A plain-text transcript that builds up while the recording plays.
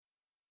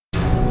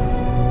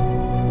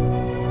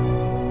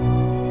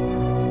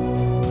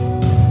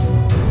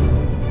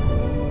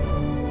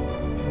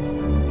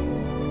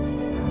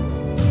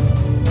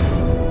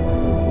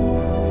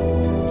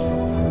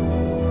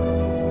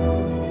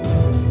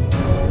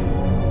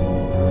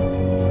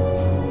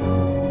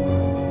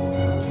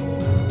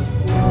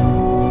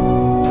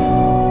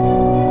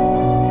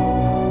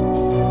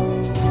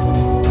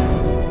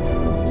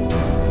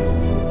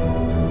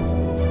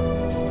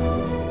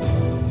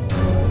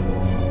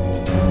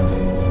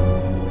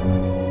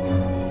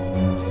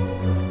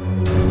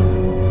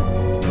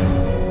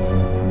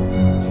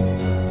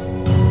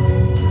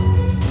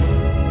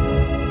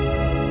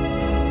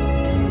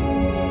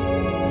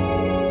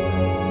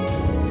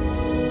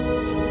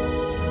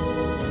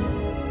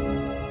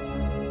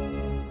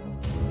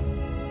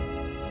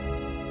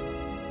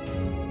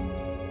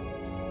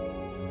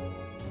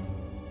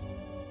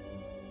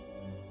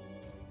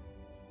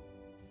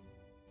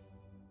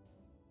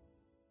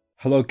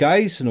Hello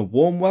guys, and a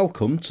warm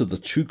welcome to the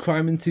True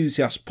Crime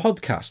Enthusiast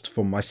Podcast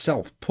from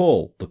myself,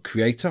 Paul, the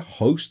creator,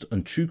 host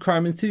and true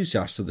crime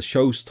enthusiast of the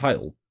show's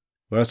title,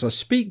 where as I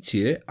speak to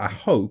you, I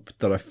hope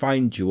that I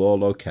find you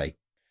all okay.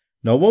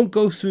 Now I won't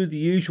go through the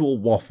usual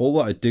waffle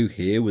that I do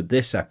here with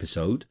this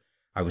episode.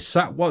 I was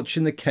sat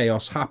watching the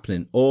chaos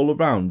happening all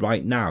around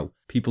right now.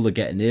 People are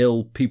getting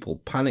ill, people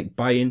panic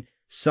buying,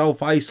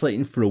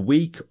 self-isolating for a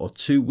week or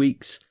 2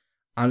 weeks,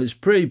 and it's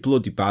pretty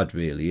bloody bad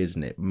really,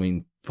 isn't it? I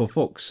mean, for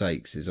fuck's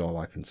sakes is all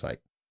I can say.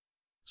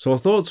 So I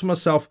thought to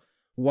myself,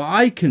 what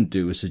I can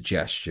do as a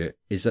gesture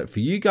is that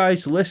for you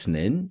guys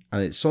listening,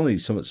 and it's only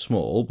something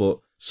small, but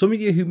some of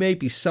you who may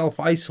be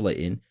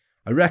self-isolating,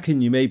 I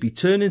reckon you may be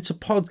turning to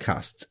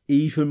podcasts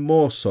even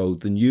more so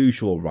than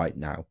usual right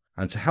now.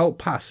 And to help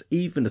pass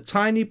even a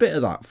tiny bit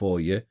of that for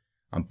you,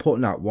 I'm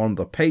putting out one of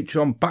the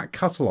Patreon back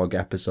catalogue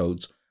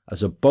episodes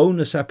as a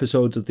bonus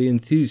episode of The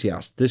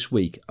Enthusiast this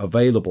week,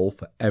 available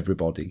for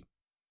everybody.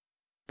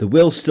 There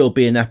will still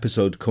be an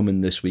episode coming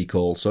this week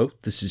also.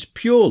 This is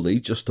purely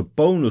just a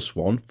bonus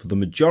one for the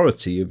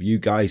majority of you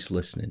guys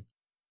listening.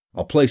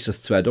 I'll place a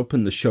thread up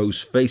in the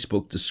show's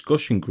Facebook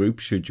discussion group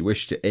should you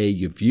wish to air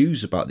your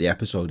views about the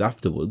episode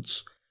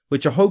afterwards,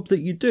 which I hope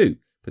that you do,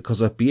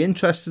 because I'd be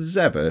interested as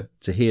ever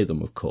to hear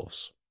them, of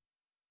course.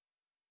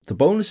 The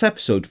bonus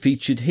episode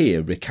featured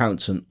here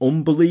recounts an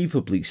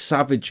unbelievably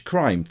savage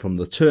crime from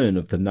the turn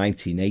of the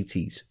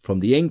 1980s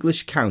from the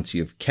English county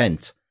of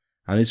Kent,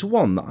 and is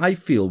one that I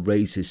feel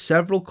raises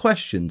several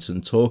questions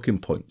and talking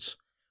points,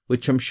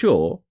 which I'm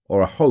sure,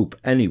 or I hope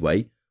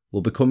anyway,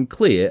 will become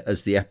clear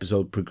as the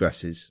episode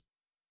progresses.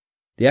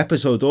 The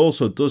episode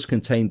also does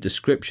contain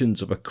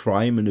descriptions of a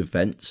crime and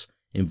events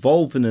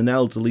involving an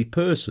elderly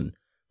person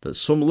that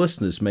some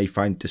listeners may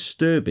find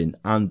disturbing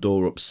and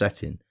or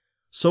upsetting.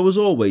 So as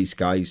always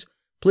guys,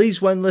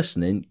 please when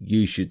listening,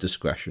 use your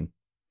discretion.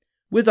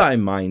 With that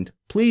in mind,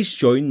 please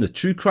join the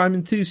True Crime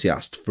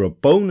Enthusiast for a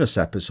bonus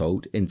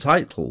episode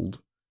entitled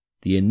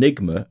The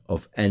Enigma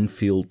of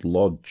Enfield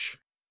Lodge.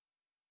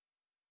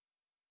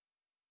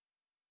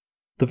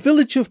 The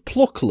village of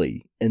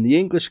Pluckley in the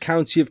English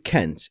county of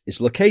Kent is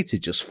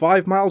located just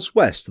 5 miles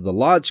west of the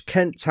large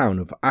Kent town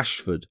of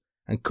Ashford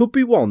and could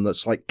be one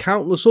that's like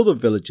countless other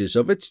villages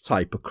of its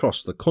type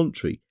across the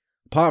country,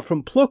 apart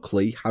from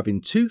Pluckley having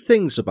two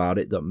things about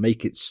it that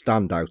make it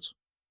stand out.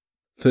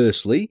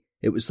 Firstly,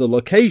 it was the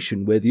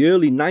location where the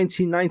early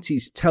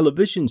 1990s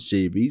television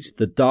series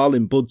The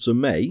Darling Buds of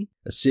May,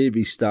 a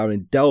series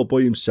starring Del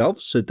Boy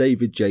himself, Sir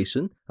David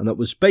Jason, and that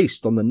was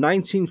based on the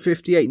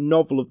 1958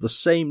 novel of the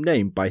same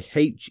name by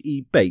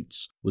H.E.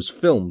 Bates, was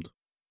filmed.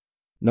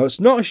 Now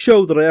it's not a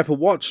show that I ever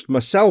watched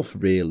myself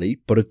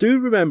really, but I do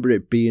remember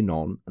it being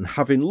on, and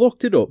having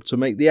looked it up to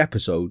make the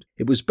episode,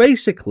 it was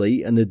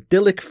basically an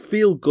idyllic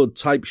feel-good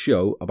type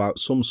show about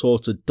some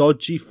sort of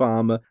dodgy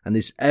farmer and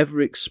his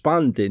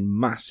ever-expanding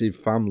massive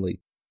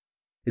family.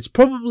 It's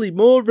probably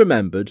more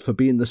remembered for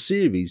being the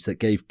series that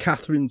gave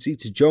Catherine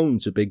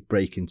Zeta-Jones a big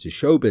break into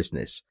show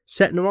business,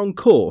 setting her on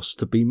course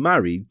to be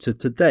married to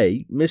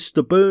today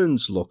Mr.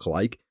 Burns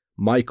lookalike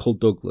Michael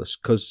Douglas,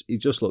 because he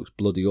just looks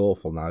bloody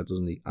awful now,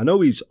 doesn't he? I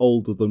know he's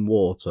older than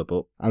water,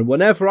 and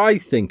whenever I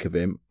think of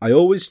him, I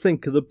always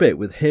think of the bit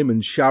with him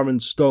and Sharon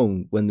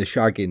Stone when they're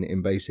shagging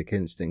in Basic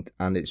Instinct,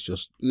 and it's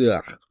just,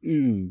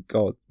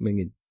 God,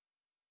 minging.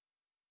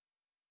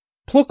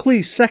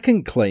 Pluckley's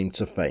second claim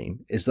to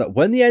fame is that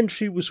when the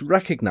entry was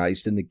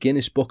recognised in the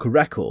Guinness Book of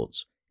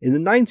Records, in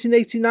the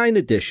 1989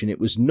 edition it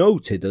was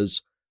noted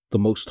as the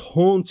most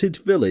haunted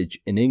village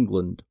in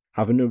England,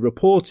 having a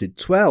reported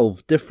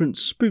 12 different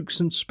spooks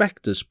and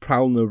spectres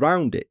prowling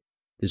around it.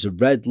 There's a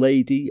red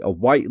lady, a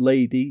white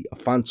lady, a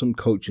phantom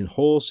coaching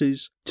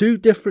horses, 2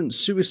 different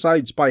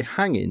suicides by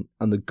hanging,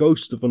 and the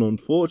ghost of an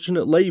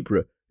unfortunate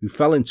labourer who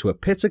fell into a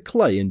pit of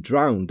clay and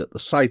drowned at the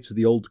site of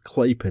the old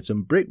clay pit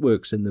and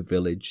brickworks in the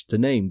village, to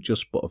name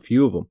just but a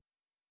few of them.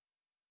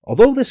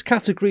 Although this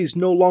category is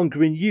no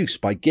longer in use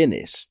by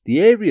Guinness,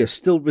 the area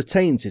still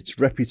retains its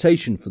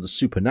reputation for the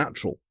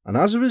supernatural, and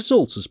as a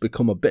result has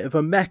become a bit of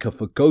a mecca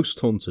for ghost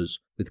hunters,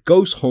 with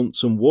ghost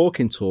hunts and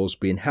walking tours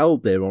being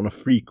held there on a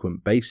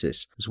frequent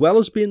basis, as well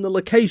as being the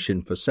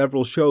location for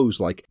several shows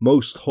like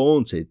Most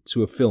Haunted to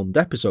have filmed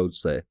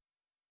episodes there.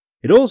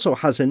 It also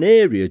has an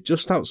area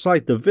just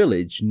outside the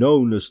village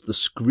known as the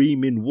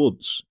Screaming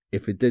Woods,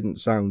 if it didn't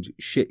sound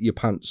shit your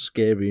pants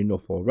scary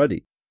enough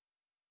already.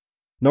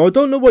 Now I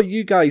don't know what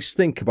you guys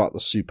think about the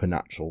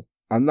supernatural,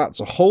 and that's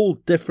a whole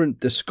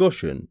different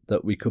discussion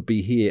that we could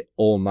be here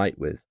all night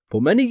with.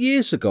 But many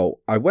years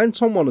ago, I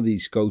went on one of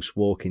these ghost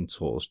walking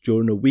tours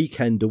during a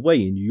weekend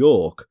away in New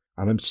York,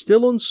 and I'm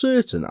still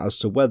uncertain as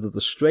to whether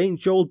the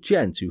strange old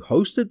gent who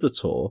hosted the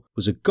tour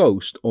was a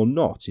ghost or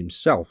not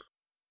himself.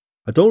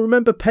 I don't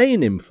remember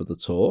paying him for the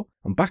tour,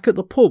 and back at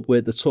the pub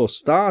where the tour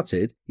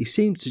started, he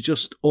seemed to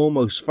just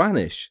almost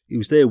vanish. He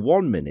was there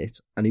 1 minute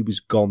and he was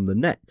gone the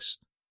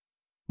next.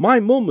 My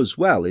mum as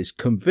well is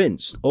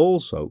convinced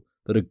also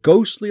that a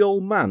ghostly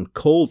old man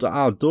called at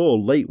our door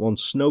late one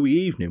snowy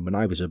evening when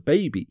I was a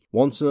baby,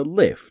 wanting a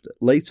lift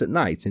late at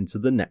night into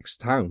the next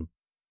town.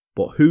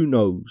 But who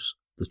knows?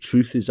 The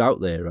truth is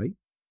out there, eh?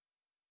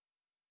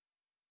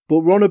 But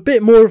we're on a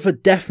bit more of a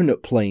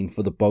definite plane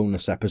for the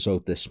bonus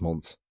episode this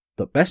month,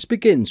 that best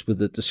begins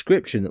with a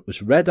description that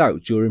was read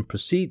out during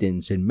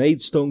proceedings in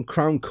Maidstone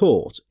Crown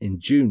Court in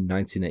June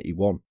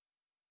 1981.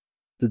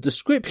 The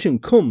description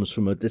comes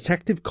from a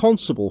detective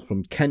constable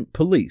from Kent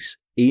Police,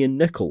 Ian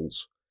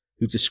Nichols,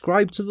 who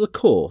described to the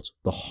court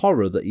the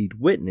horror that he'd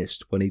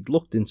witnessed when he'd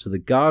looked into the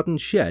garden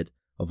shed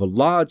of a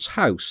large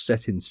house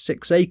set in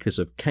 6 acres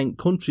of Kent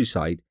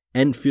countryside,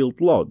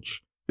 Enfield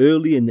Lodge,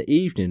 early in the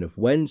evening of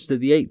Wednesday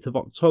the 8th of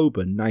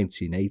October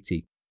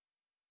 1980.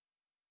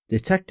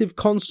 Detective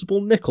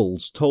Constable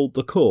Nichols told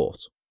the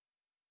court,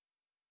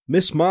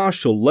 "Miss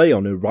Marshall lay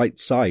on her right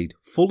side,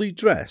 fully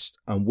dressed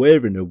and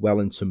wearing her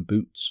Wellington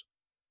boots.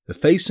 Her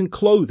face and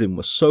clothing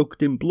were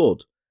soaked in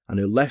blood and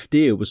her left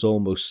ear was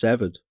almost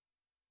severed.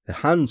 Her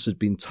hands had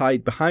been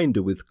tied behind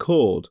her with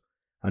cord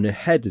and her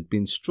head had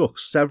been struck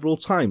several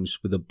times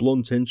with a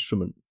blunt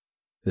instrument.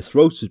 Her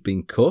throat had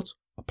been cut,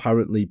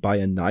 apparently by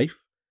a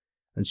knife,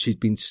 and she'd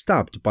been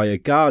stabbed by a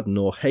garden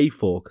or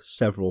hayfork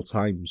several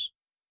times.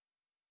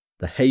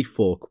 The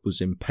hayfork was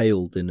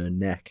impaled in her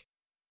neck."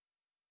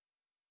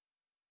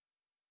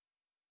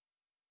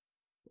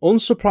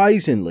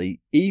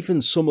 Unsurprisingly,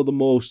 even some of the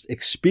most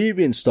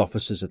experienced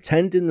officers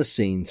attending the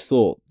scene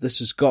thought this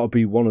has got to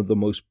be one of the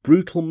most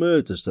brutal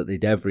murders that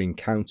they'd ever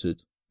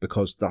encountered,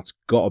 because that's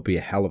got to be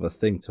a hell of a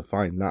thing to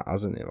find that,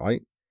 hasn't it,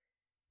 right?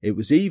 It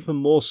was even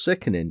more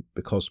sickening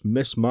because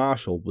Miss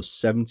Marshall was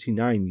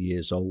 79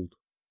 years old.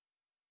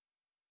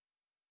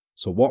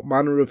 So what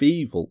manner of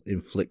evil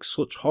inflicts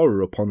such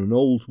horror upon an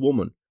old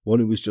woman, one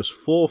who was just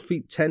 4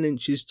 feet 10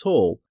 inches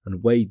tall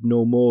and weighed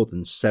no more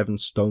than 7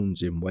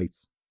 stones in weight?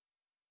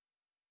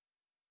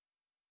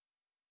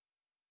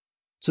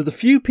 To the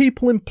few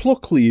people in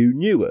Pluckley who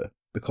knew her,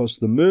 because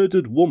the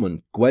murdered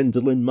woman,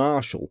 Gwendolyn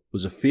Marshall,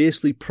 was a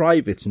fiercely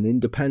private and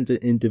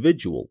independent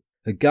individual,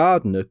 her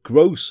gardener,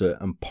 grocer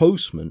and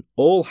postman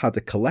all had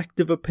a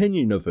collective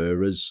opinion of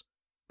her as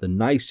the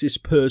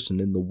nicest person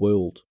in the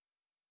world.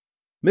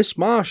 Miss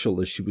Marshall,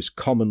 as she was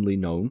commonly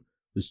known,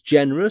 was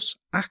generous,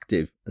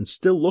 active and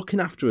still looking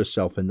after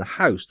herself in the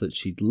house that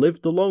she'd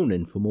lived alone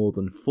in for more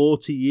than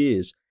 40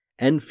 years,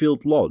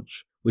 Enfield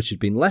Lodge, which had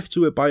been left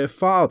to her by her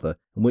father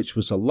and which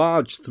was a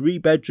large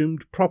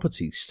 3-bedroomed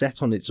property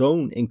set on its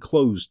own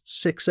enclosed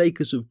 6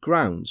 acres of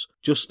grounds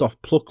just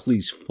off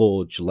Pluckley's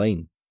Forge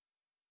Lane.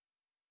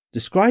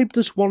 Described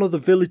as one of the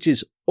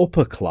village's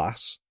upper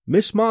class,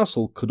 Miss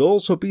Marshall could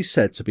also be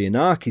said to be an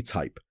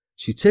archetype.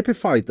 She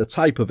typified the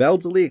type of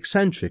elderly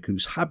eccentric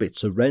whose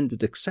habits are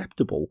rendered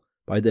acceptable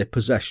by their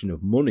possession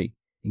of money,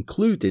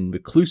 including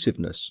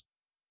reclusiveness.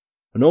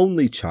 An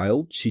only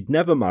child, she'd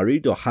never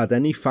married or had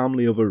any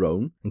family of her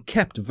own and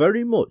kept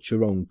very much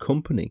her own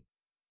company.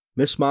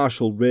 Miss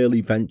Marshall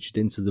rarely ventured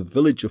into the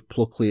village of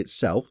Pluckley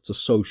itself to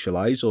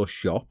socialise or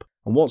shop,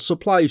 and what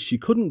supplies she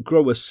couldn't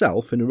grow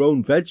herself in her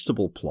own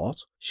vegetable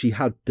plot, she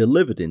had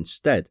delivered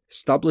instead,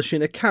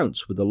 establishing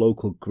accounts with the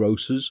local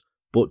grocers,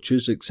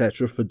 butchers,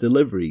 etc. for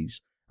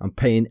deliveries, and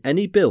paying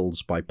any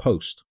bills by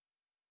post.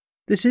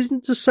 This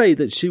isn't to say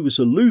that she was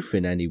aloof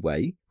in any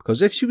way,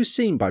 because if she was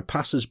seen by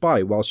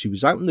passers-by while she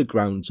was out in the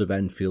grounds of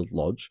Enfield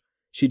Lodge,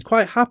 she'd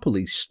quite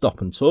happily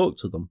stop and talk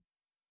to them.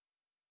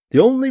 The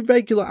only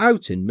regular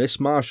outing Miss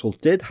Marshall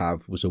did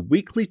have was a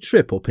weekly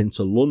trip up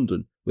into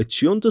London, which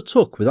she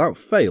undertook without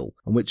fail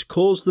and which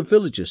caused the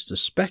villagers to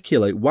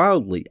speculate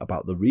wildly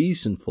about the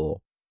reason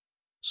for.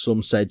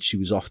 Some said she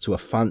was off to a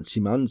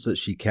fancy man's that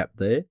she kept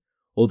there.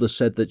 Others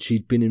said that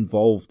she'd been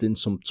involved in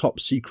some top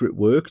secret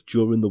work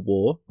during the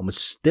war and was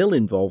still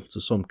involved to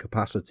some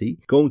capacity,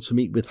 going to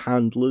meet with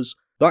handlers,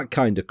 that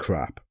kind of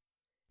crap.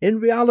 In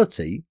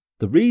reality,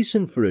 the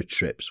reason for her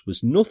trips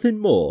was nothing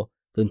more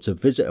than to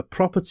visit a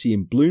property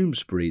in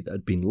Bloomsbury that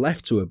had been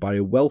left to her by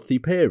her wealthy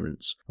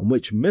parents and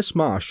which Miss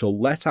Marshall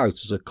let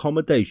out as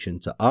accommodation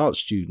to art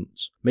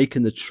students,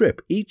 making the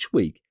trip each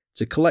week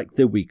to collect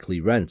their weekly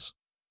rent.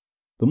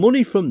 The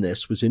money from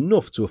this was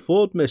enough to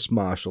afford Miss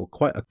Marshall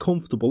quite a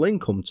comfortable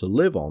income to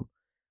live on,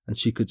 and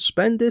she could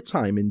spend her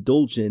time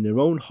indulging in her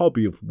own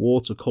hobby of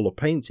watercolour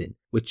painting,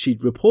 which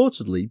she'd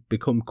reportedly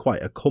become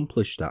quite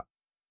accomplished at.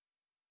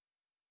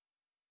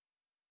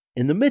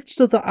 In the midst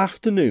of the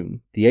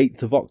afternoon, the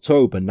 8th of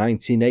October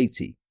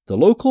 1980, the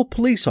local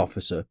police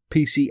officer,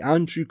 PC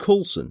Andrew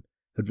Coulson,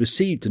 had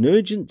received an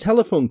urgent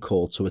telephone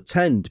call to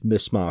attend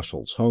Miss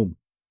Marshall's home.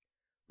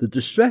 The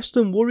distressed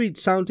and worried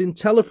sounding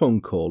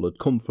telephone call had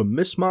come from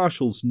Miss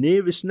Marshall's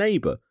nearest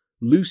neighbour,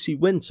 Lucy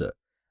Winter,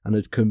 and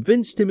had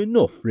convinced him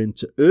enough for him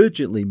to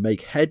urgently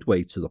make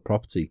headway to the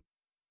property.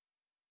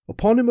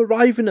 Upon him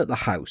arriving at the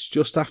house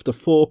just after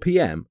 4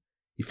 p.m,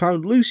 he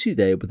found Lucy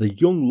there with a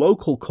young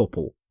local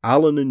couple,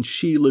 Alan and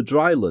Sheila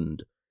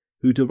Dryland,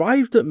 who'd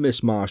arrived at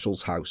Miss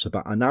Marshall's house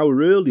about an hour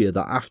earlier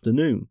that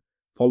afternoon,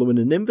 following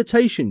an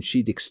invitation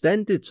she'd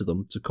extended to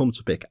them to come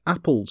to pick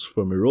apples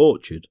from her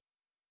orchard.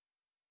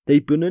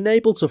 They'd been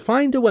unable to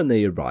find her when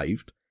they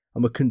arrived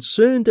and were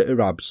concerned at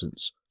her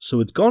absence, so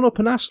had gone up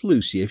and asked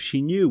Lucy if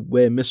she knew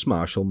where Miss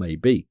Marshall may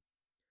be.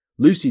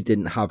 Lucy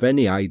didn't have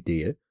any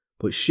idea,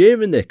 but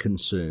sharing their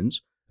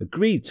concerns,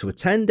 agreed to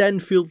attend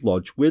Enfield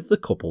Lodge with the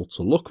couple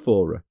to look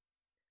for her.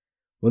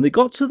 When they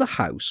got to the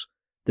house,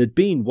 there'd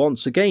been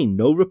once again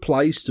no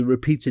replies to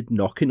repeated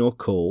knocking or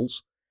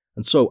calls,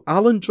 and so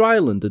Alan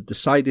Dryland had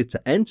decided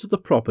to enter the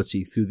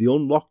property through the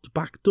unlocked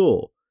back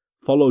door,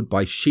 followed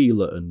by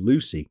Sheila and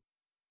Lucy.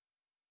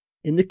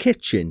 In the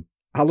kitchen,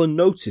 Alan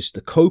noticed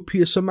a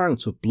copious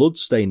amount of blood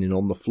staining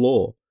on the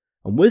floor,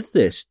 and with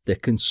this their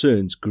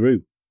concerns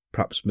grew.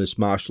 Perhaps Miss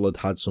Marshall had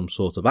had some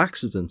sort of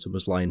accident and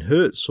was lying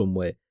hurt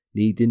somewhere,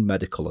 needing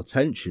medical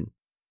attention.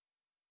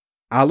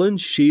 Alan,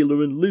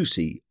 Sheila and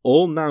Lucy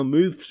all now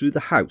moved through the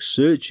house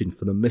searching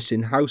for the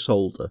missing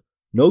householder,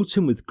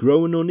 noting with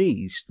growing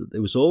unease that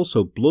there was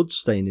also blood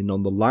staining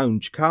on the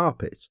lounge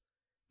carpet,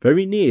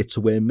 very near to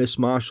where Miss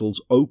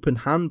Marshall's open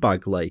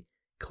handbag lay,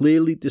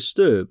 clearly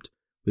disturbed,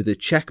 with a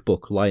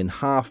chequebook lying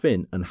half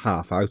in and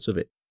half out of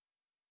it.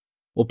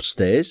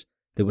 Upstairs,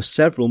 there were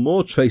several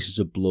more traces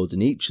of blood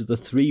in each of the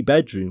 3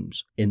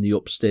 bedrooms, in the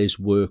upstairs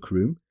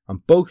workroom,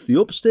 and both the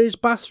upstairs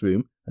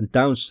bathroom and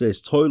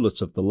downstairs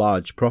toilet of the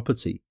large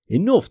property,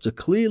 enough to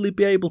clearly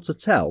be able to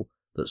tell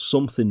that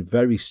something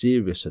very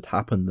serious had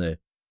happened there.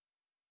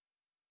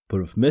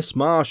 But of Miss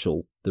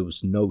Marshall there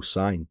was no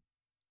sign.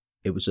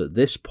 It was at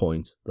this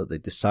point that they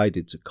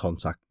decided to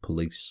contact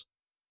police.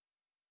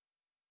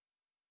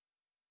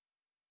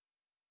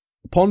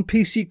 Upon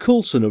PC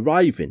Coulson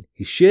arriving,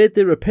 he shared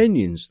their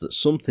opinions that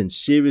something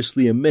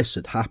seriously amiss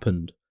had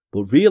happened,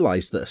 but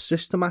realised that a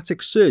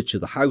systematic search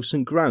of the house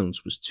and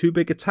grounds was too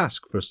big a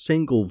task for a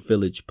single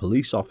village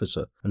police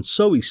officer, and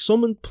so he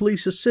summoned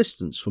police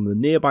assistance from the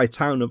nearby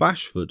town of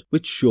Ashford,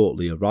 which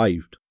shortly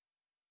arrived.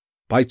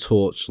 By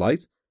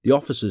torchlight, the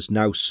officers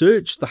now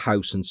searched the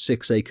house and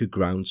 6-acre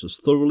grounds as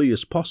thoroughly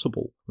as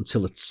possible,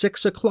 until at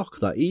 6 o'clock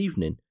that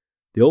evening,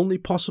 the only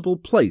possible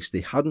place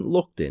they hadn't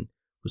looked in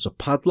was a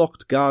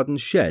padlocked garden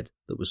shed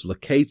that was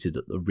located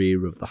at the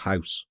rear of the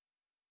house.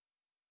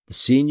 The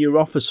senior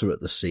officer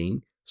at the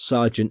scene,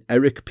 Sergeant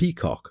Eric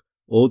Peacock,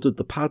 ordered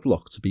the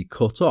padlock to be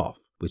cut off,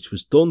 which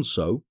was done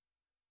so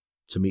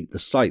to meet the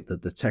sight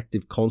that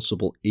Detective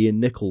Constable Ian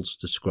Nichols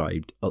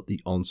described at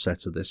the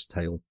onset of this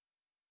tale.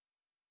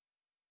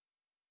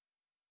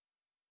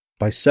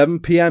 By 7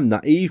 p.m.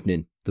 that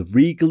evening, the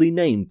regally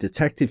named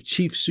Detective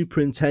Chief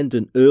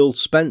Superintendent Earl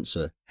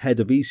Spencer, head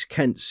of East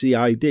Kent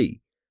CID,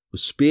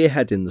 was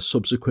spearheading the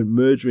subsequent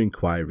murder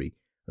inquiry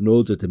and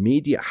ordered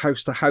immediate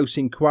house-to-house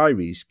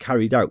inquiries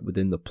carried out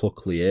within the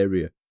Pluckley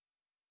area.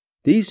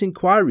 These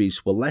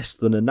inquiries were less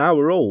than an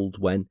hour old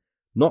when,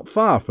 not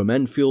far from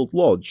Enfield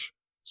Lodge,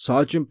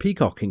 Sergeant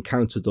Peacock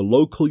encountered a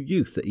local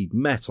youth that he'd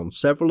met on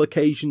several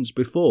occasions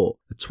before,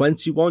 a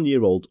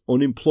 21-year-old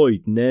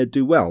unemployed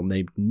ne'er-do-well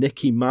named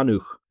Nicky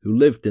Manuch, who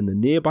lived in the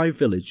nearby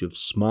village of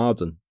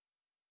Smarden.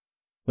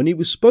 When he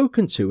was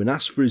spoken to and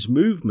asked for his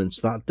movements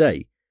that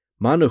day,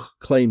 Manuch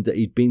claimed that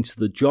he'd been to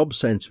the job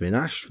centre in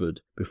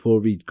Ashford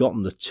before he'd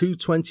gotten the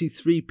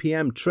 2:23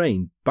 p.m.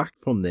 train back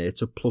from there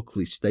to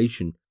Pluckley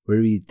Station,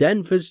 where he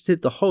then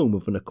visited the home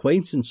of an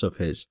acquaintance of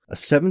his, a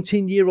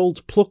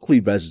 17-year-old Pluckley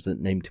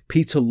resident named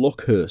Peter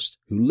Luckhurst,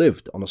 who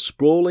lived on a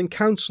sprawling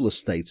council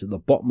estate at the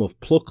bottom of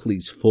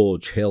Pluckley's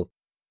Forge Hill.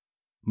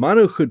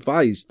 Manuch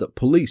advised that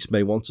police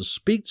may want to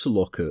speak to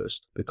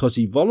Luckhurst because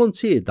he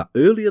volunteered that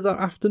earlier that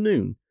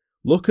afternoon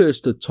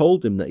Luckhurst had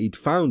told him that he'd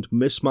found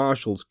Miss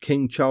Marshall's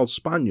King Charles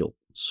Spaniel,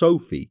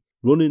 Sophie,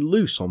 running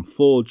loose on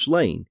Forge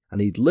Lane,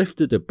 and he'd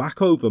lifted her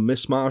back over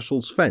Miss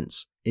Marshall's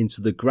fence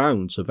into the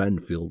grounds of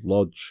Enfield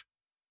Lodge.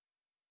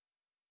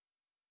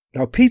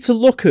 Now, Peter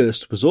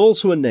Luckhurst was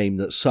also a name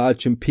that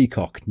Sergeant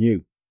Peacock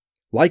knew.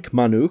 Like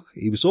Manuch,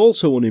 he was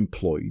also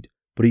unemployed,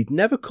 but he'd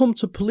never come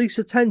to police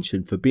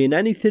attention for being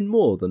anything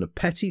more than a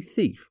petty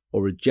thief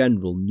or a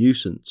general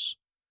nuisance.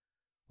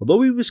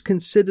 Although he was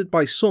considered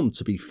by some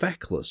to be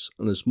feckless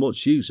and as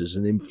much use as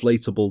an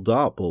inflatable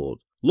dartboard,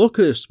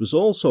 Luckhurst was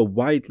also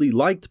widely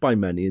liked by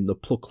many in the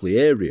Pluckley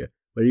area,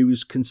 where he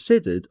was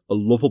considered a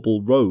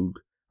lovable rogue,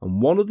 and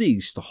one of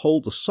these to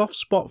hold a soft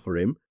spot for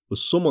him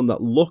was someone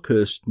that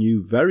Luckhurst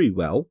knew very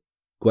well,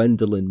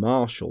 Gwendolyn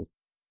Marshall.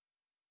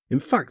 In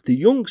fact, the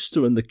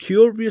youngster and the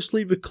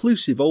curiously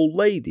reclusive old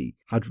lady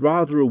had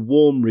rather a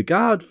warm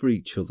regard for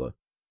each other.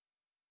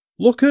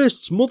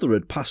 Luckhurst's mother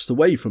had passed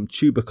away from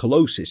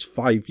tuberculosis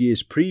 5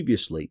 years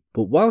previously,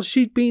 but while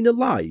she'd been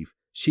alive,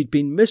 she'd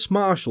been Miss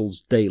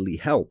Marshall's daily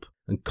help,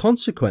 and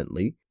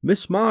consequently,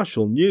 Miss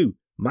Marshall knew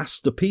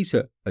Master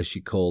Peter, as she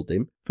called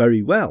him,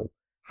 very well,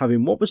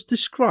 having what was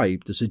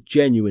described as a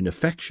genuine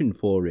affection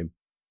for him.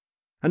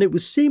 And it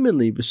was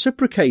seemingly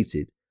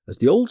reciprocated, as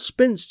the old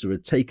spinster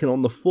had taken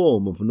on the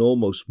form of an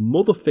almost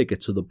mother figure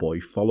to the boy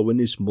following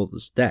his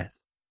mother's death.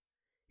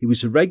 He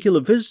was a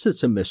regular visitor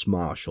to Miss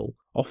Marshall,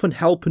 often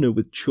helping her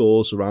with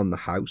chores around the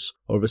house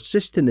or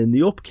assisting in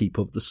the upkeep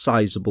of the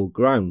sizable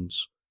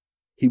grounds.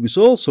 He was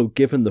also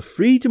given the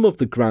freedom of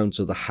the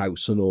grounds of the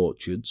house and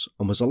orchards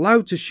and was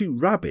allowed to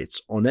shoot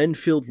rabbits on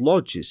Enfield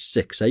Lodge's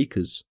 6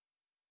 acres.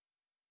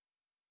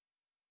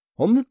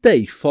 On the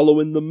day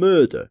following the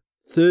murder,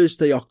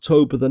 Thursday,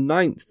 October the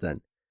 9th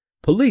then,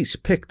 Police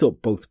picked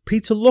up both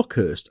Peter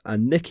Luckhurst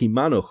and Nicky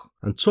Manoch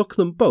and took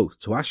them both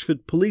to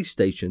Ashford Police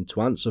Station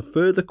to answer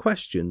further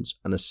questions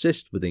and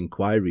assist with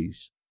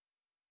inquiries.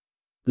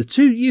 The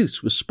two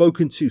youths were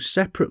spoken to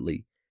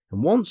separately,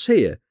 and once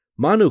here,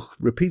 Manoch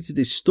repeated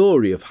his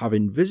story of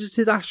having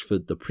visited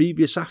Ashford the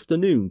previous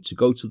afternoon to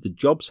go to the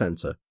job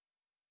centre.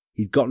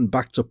 He'd gotten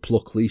back to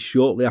Pluckley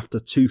shortly after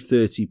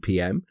 2:30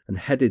 p.m. and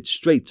headed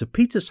straight to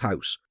Peter's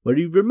house, where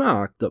he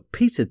remarked that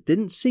Peter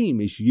didn't seem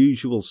his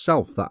usual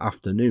self that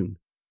afternoon.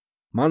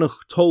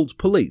 Manoch told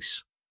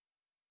police,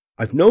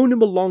 "I've known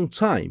him a long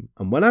time,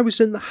 and when I was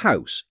in the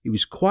house, he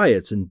was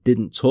quiet and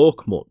didn't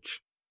talk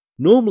much.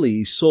 Normally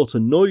he's sort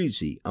of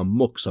noisy and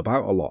mucks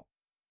about a lot."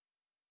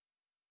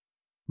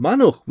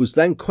 Manoch was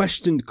then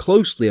questioned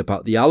closely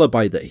about the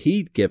alibi that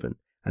he'd given,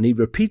 and he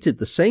repeated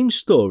the same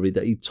story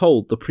that he'd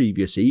told the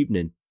previous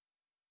evening.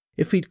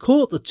 If he'd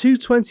caught the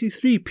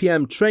 2:23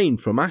 p.m. train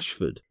from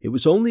Ashford, it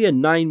was only a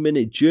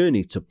 9-minute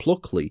journey to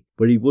Pluckley,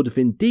 where he would have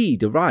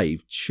indeed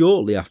arrived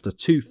shortly after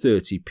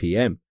 2:30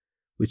 p.m,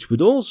 which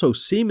would also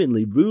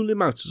seemingly rule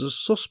him out as a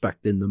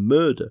suspect in the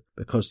murder,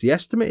 because the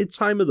estimated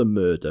time of the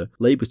murder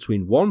lay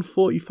between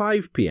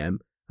 1:45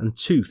 p.m. and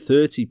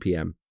 2:30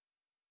 p.m.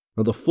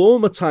 Now, the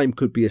former time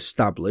could be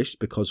established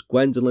because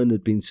Gwendolyn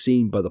had been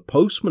seen by the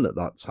postman at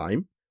that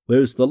time,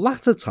 whereas the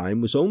latter time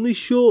was only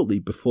shortly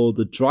before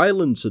the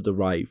Drylands had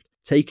arrived,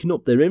 taking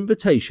up their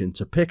invitation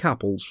to pick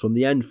apples from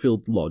the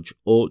Enfield Lodge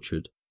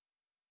orchard.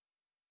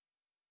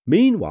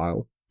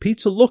 Meanwhile,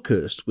 Peter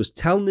Luckhurst was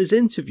telling his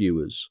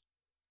interviewers,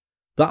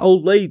 "That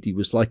old lady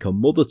was like a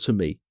mother to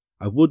me.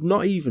 I would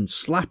not even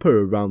slap her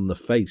around the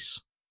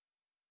face."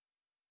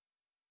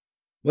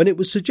 When it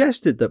was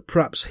suggested that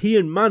perhaps he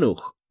and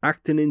Manoch,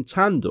 acting in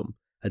tandem,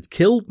 had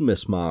killed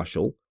Miss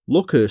Marshall,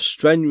 Luckhurst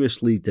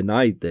strenuously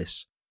denied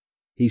this.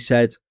 He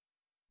said,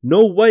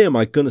 "No way am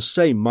I going to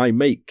say my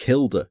mate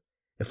killed her.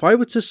 If I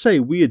were to say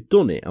we had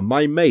done it and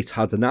my mate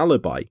had an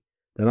alibi,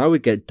 then I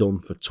would get done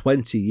for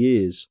 20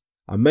 years.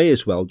 I may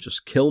as well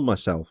just kill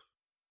myself."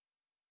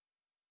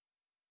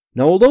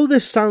 Now, although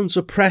this sounds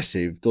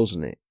oppressive,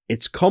 doesn't it?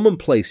 It's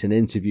commonplace in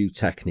interview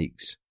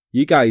techniques.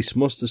 You guys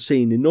must have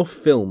seen enough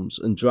films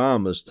and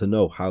dramas to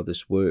know how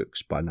this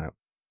works by now.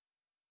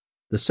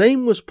 The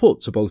same was put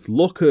to both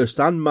Luckhurst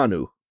and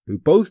Manoch, who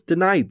both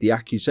denied the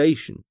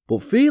accusation,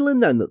 but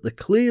feeling then that the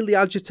clearly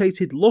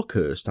agitated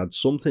Luckhurst had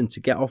something to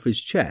get off his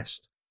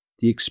chest,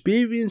 the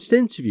experienced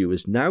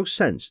interviewers now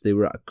sensed they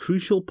were at a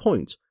crucial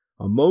point,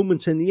 a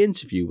moment in the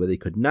interview where they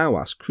could now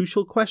ask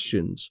crucial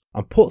questions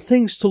and put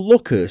things to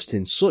Luckhurst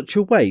in such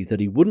a way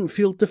that he wouldn't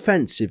feel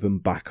defensive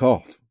and back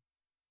off.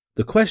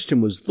 The question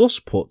was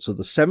thus put to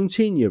the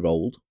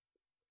 17-year-old,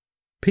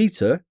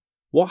 "Peter,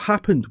 what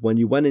happened when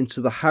you went into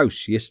the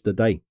house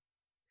yesterday?"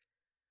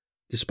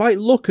 Despite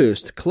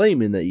Luckhurst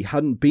claiming that he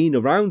hadn't been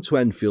around to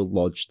Enfield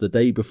Lodge the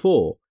day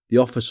before, the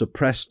officer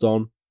pressed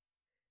on,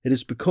 "It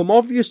has become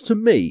obvious to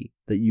me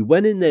that you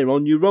went in there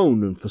on your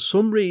own and for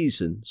some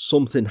reason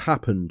something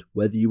happened,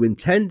 whether you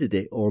intended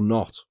it or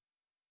not."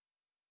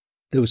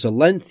 There was a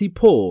lengthy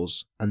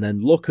pause, and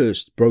then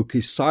Luckhurst broke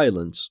his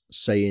silence,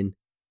 saying,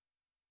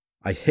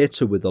 "I hit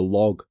her with a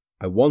log.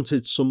 I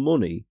wanted some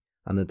money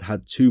and had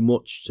had too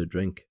much to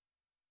drink."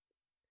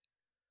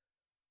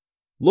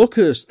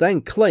 Luckhurst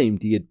then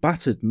claimed he had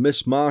battered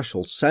Miss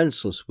Marshall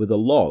senseless with a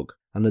log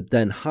and had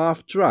then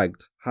half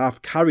dragged,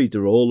 half carried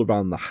her all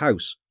around the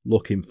house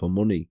looking for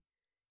money.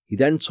 He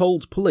then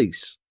told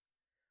police,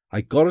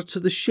 "I got her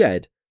to the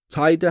shed,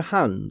 tied her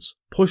hands,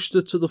 pushed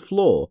her to the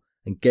floor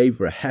and gave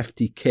her a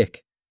hefty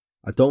kick.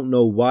 I don't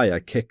know why I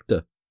kicked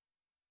her."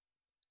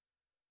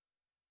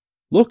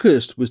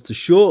 Luckhurst was to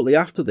shortly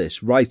after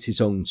this write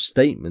his own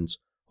statement,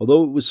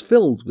 although it was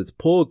filled with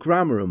poor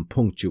grammar and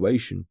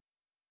punctuation.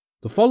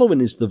 The following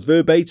is the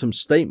verbatim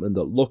statement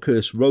that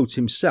Luckhurst wrote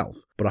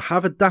himself, but I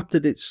have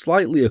adapted it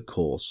slightly, of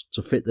course,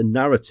 to fit the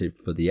narrative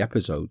for the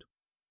episode.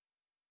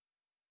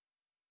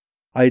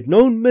 "I had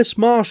known Miss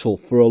Marshall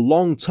for a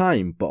long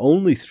time, but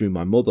only through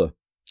my mother.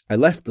 I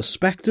left the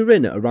Spectre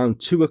Inn at around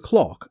 2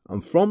 o'clock,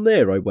 and from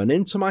there I went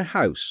into my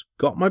house,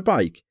 got my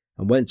bike,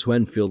 and went to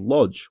Enfield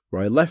Lodge,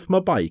 where I left my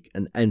bike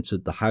and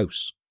entered the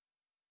house.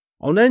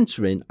 On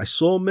entering, I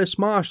saw Miss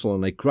Marshall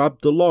and I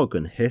grabbed the log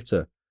and hit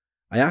her.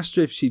 I asked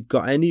her if she'd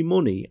got any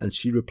money and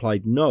she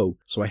replied no,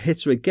 so I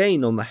hit her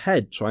again on the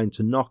head trying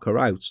to knock her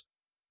out.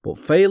 But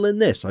failing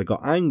this, I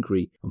got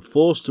angry and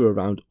forced her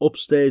around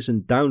upstairs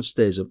and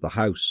downstairs of the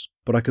house.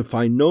 But I could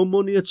find no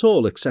money at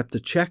all except a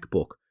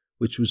checkbook,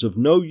 which was of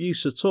no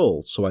use at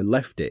all, so I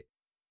left it.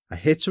 I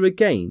hit her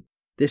again,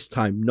 this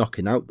time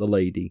knocking out the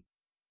lady.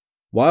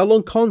 While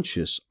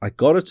unconscious, I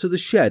got her to the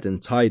shed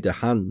and tied her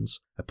hands.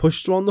 I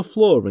pushed her on the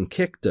floor and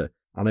kicked her,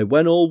 and I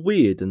went all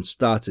weird and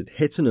started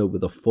hitting her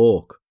with a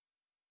fork.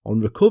 On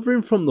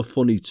recovering from the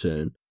funny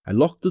turn, I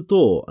locked the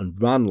door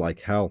and ran like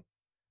hell.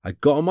 I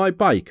got on my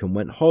bike and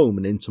went home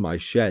and into my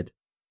shed.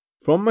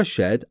 From my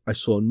shed, I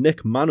saw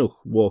Nick Manoch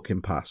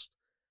walking past.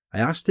 I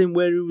asked him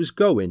where he was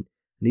going,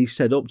 and he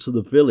said up to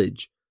the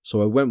village,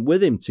 so I went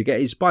with him to get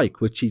his bike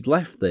which he'd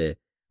left there,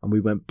 and we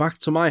went back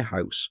to my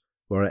house,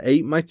 where I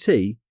ate my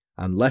tea,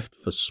 and left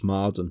for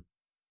Smarden.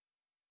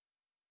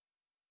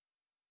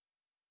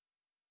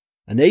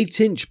 An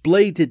 8-inch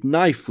bladed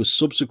knife was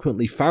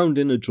subsequently found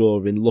in a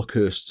drawer in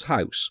Luckhurst's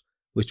house,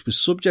 which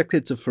was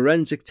subjected to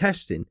forensic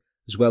testing,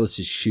 as well as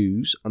his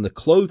shoes and the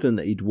clothing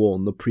that he'd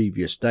worn the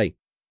previous day.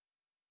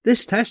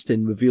 This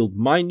testing revealed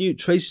minute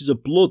traces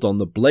of blood on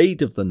the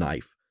blade of the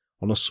knife,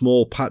 on a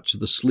small patch of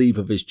the sleeve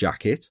of his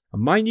jacket,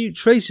 and minute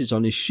traces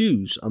on his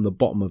shoes and the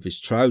bottom of his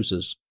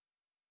trousers.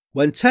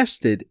 When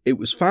tested, it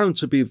was found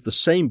to be of the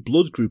same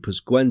blood group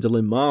as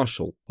Gwendolyn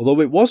Marshall, although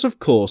it was of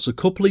course a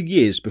couple of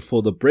years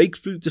before the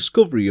breakthrough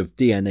discovery of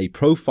DNA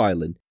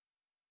profiling.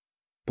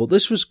 But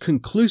this was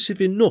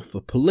conclusive enough for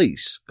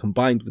police,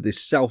 combined with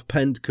his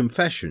self-penned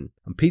confession,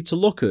 and Peter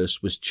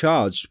Luckhurst was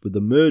charged with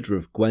the murder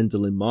of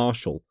Gwendolyn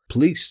Marshall,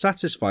 police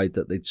satisfied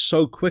that they'd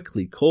so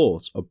quickly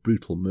caught a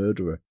brutal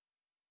murderer.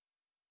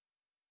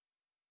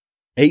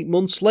 8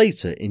 months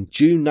later, in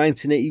June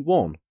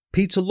 1981,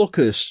 Peter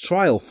Luckhurst's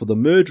trial for the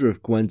murder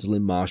of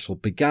Gwendolyn Marshall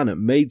began at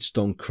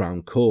Maidstone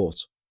Crown Court,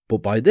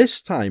 but by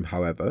this time,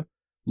 however,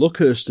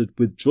 Luckhurst had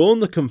withdrawn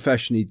the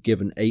confession he'd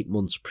given 8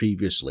 months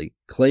previously,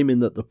 claiming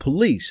that the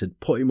police had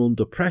put him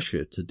under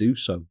pressure to do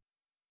so.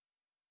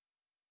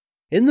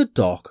 In the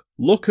dock,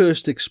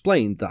 Luckhurst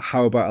explained that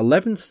how about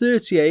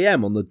 11:30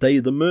 a.m. on the day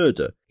of the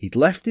murder, he'd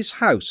left his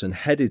house and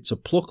headed to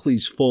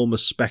Pluckley's former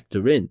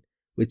Spectre Inn,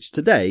 which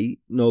today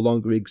no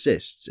longer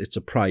exists, it's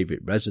a private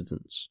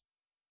residence.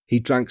 He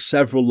drank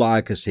several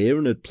lagers here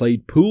and had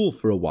played pool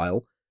for a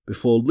while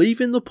before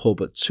leaving the pub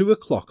at 2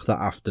 o'clock that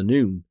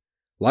afternoon,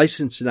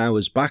 licensing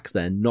hours back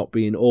then not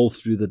being all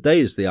through the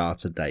day as they are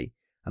today,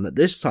 and at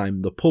this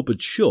time the pub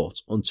had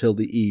shut until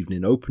the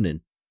evening opening.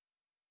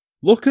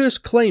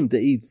 Luckhurst claimed that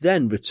he'd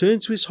then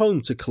returned to his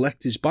home to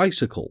collect his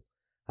bicycle,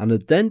 and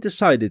had then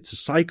decided to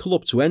cycle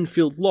up to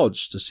Enfield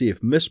Lodge to see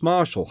if Miss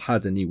Marshall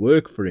had any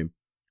work for him,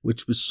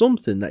 which was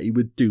something that he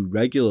would do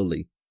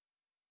regularly.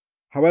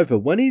 However,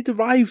 when he'd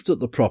arrived at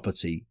the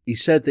property, he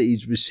said that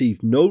he'd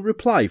received no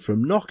reply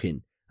from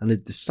knocking and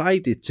had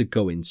decided to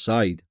go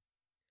inside.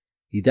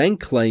 He then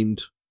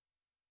claimed,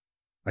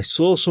 "I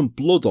saw some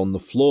blood on the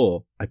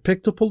floor. I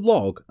picked up a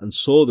log and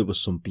saw there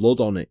was some blood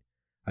on it.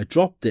 I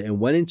dropped it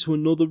and went into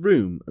another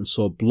room and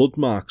saw blood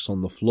marks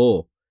on the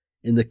floor.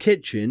 In the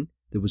kitchen,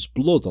 there was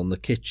blood on the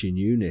kitchen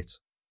unit."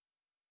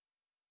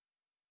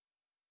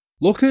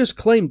 Luckhurst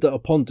claimed that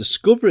upon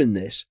discovering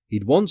this,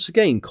 he'd once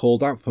again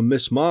called out for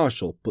Miss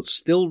Marshall but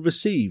still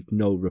received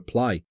no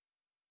reply.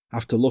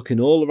 After looking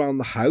all around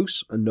the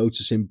house and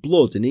noticing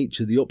blood in each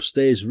of the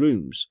upstairs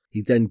rooms,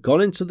 he'd then gone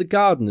into the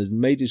garden and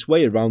made his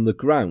way around the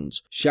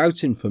grounds,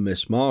 shouting for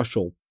Miss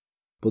Marshall.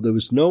 But there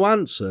was no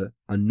answer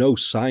and no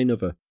sign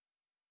of her.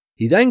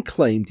 He then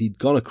claimed he'd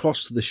gone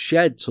across to the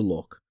shed to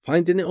look.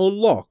 Finding it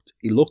unlocked,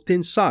 he looked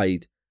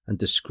inside and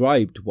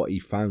described what he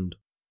found.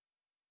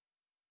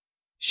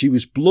 "She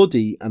was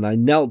bloody and I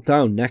knelt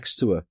down next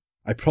to her.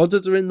 I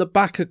prodded her in the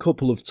back a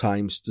couple of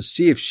times to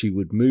see if she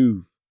would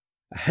move.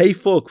 A hay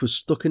fork was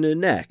stuck in her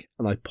neck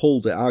and I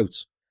pulled it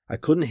out. I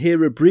couldn't hear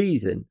her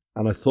breathing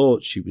and I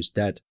thought she was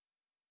dead."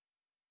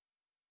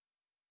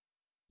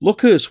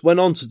 Luckhurst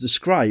went on to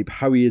describe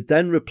how he had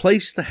then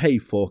replaced the hay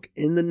fork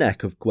in the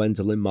neck of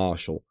Gwendolyn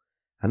Marshall,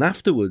 and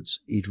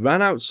afterwards he'd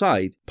ran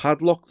outside,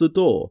 padlocked the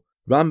door,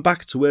 ran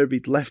back to where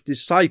he'd left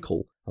his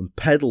cycle and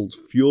pedalled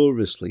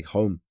furiously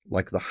home,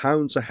 like the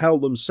hounds of hell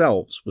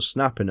themselves were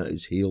snapping at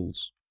his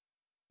heels.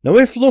 Now,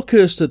 if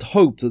Luckhurst had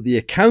hoped that the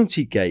account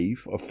he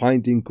gave of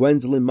finding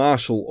Gwendolyn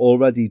Marshall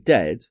already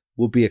dead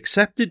would be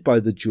accepted by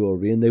the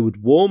jury and they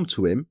would warm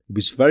to him, he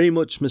was very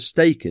much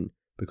mistaken,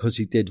 because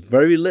he did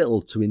very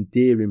little to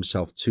endear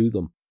himself to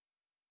them.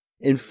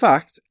 In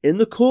fact, in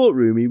the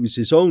courtroom he was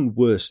his own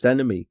worst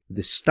enemy, with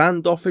his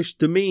standoffish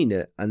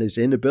demeanour and his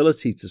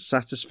inability to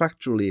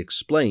satisfactorily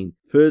explain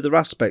further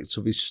aspects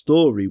of his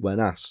story when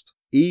asked,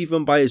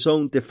 even by his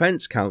own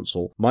defence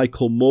counsel,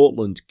 Michael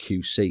Mortland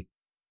QC.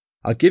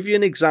 I'll give you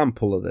an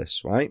example of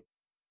this, right?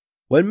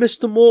 When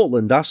Mr.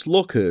 Mortland asked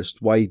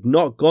Luckhurst why he'd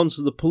not gone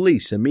to the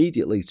police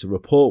immediately to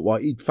report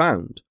what he'd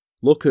found,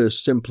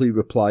 Luckhurst simply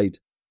replied,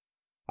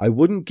 "I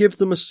wouldn't give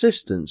them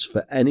assistance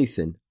for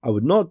anything. I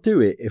would not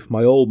do it if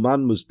my old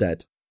man was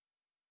dead."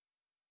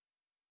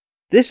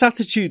 This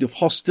attitude of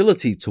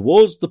hostility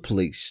towards the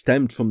police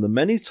stemmed from the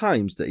many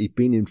times that he'd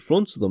been in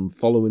front of them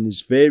following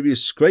his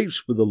various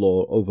scrapes with the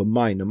law over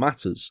minor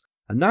matters,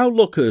 and now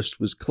Luckhurst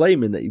was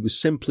claiming that he was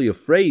simply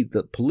afraid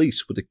that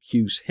police would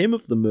accuse him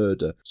of the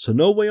murder, so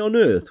no way on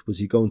earth was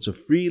he going to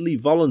freely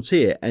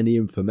volunteer any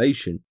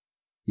information.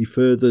 He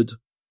furthered,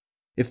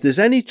 "If there's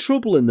any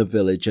trouble in the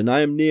village and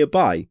I am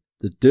nearby,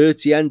 the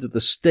dirty end of the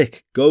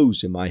stick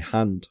goes in my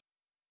hand."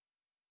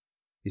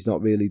 He's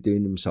not really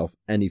doing himself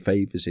any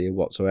favours here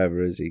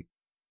whatsoever, is he?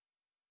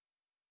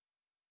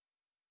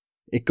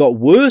 It got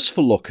worse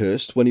for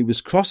Luckhurst when he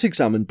was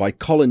cross-examined by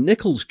Colin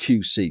Nichols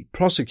QC,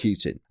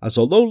 prosecuting, as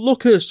although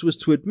Luckhurst was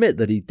to admit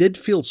that he did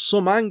feel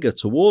some anger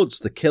towards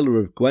the killer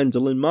of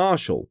Gwendolyn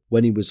Marshall,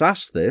 when he was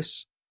asked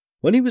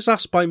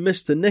by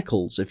Mr.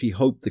 Nichols if he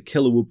hoped the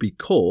killer would be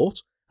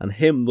caught, and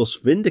him thus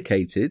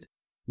vindicated,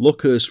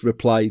 Luckhurst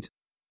replied,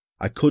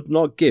 I could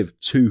not give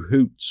two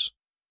hoots.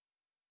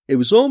 It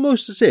was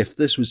almost as if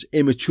this was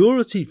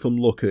immaturity from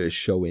Luckhurst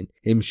showing,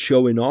 him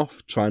showing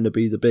off, trying to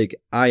be the big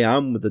I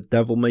am with a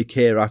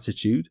devil-may-care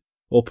attitude.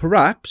 Or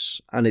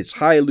perhaps, and it's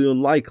highly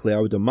unlikely I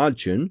would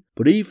imagine,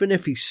 but even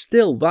if he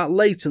still that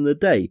late in the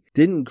day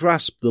didn't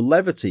grasp the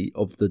levity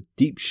of the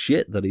deep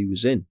shit that he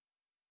was in.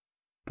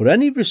 But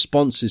any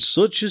responses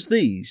such as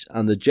these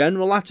and the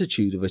general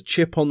attitude of a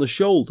chip on the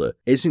shoulder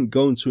isn't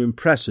going to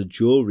impress a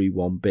jury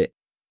one bit.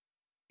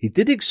 He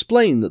did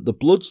explain that the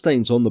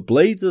bloodstains on the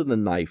blade of the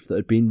knife that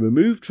had been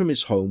removed from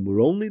his home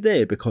were only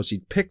there because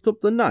he'd picked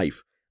up the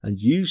knife and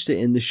used it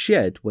in the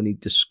shed when he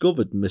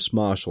discovered Miss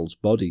Marshall's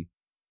body.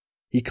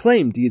 He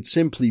claimed he had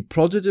simply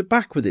prodded her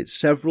back with it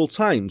several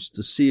times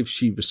to see if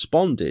she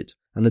responded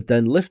and had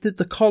then lifted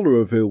the collar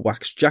of her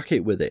wax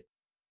jacket with it.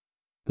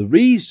 The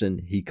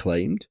reason, he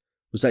claimed,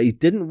 was that he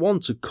didn't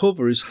want to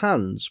cover his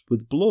hands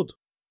with blood.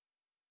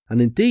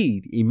 And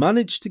indeed, he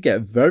managed to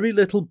get very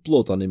little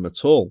blood on him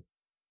at all.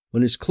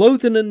 When his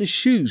clothing and his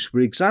shoes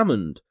were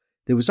examined,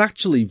 there was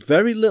actually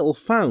very little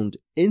found,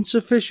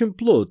 insufficient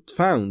blood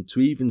found to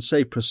even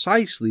say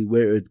precisely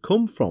where it had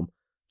come from,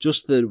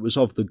 just that it was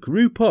of the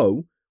Group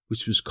O,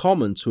 which was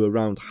common to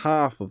around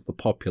half of the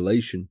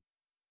population.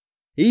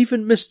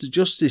 Even Mr.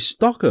 Justice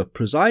Stocker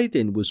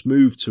presiding was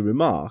moved to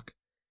remark,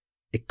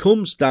 "It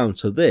comes down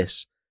to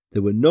this,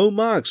 there were no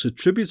marks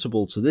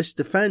attributable to this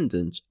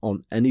defendant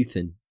on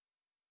anything."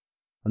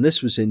 And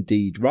this was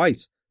indeed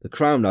right. The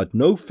Crown had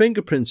no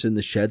fingerprints in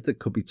the shed that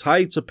could be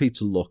tied to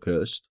Peter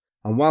Luckhurst,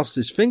 and whilst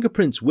his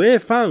fingerprints were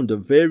found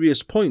at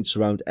various points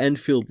around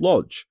Enfield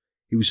Lodge,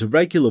 he was a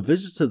regular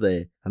visitor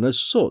there, and as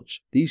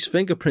such, these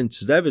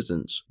fingerprints as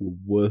evidence were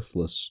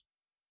worthless.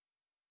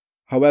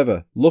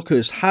 However,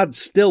 Luckhurst had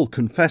still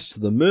confessed to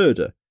the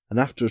murder,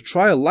 and after a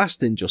trial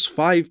lasting just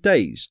 5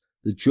 days,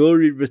 the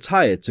jury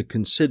retired to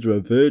consider a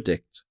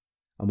verdict,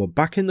 and were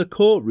back in the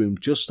courtroom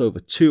just over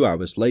 2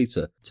 hours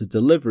later to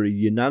deliver a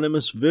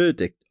unanimous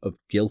verdict of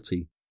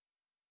guilty.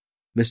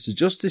 Mr.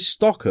 Justice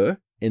Stocker,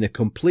 in a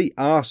complete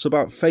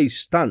arse-about-face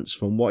stance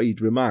from what he'd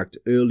remarked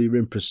earlier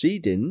in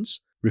proceedings,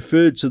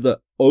 referred to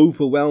the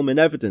overwhelming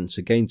evidence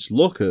against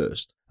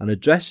Luckhurst and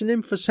addressing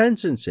him for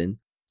sentencing,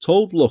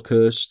 told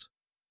Luckhurst,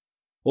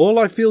 "All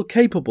I feel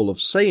capable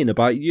of saying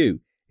about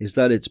you is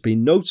that it's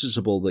been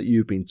noticeable that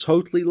you've been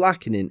totally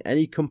lacking in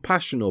any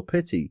compassion or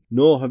pity,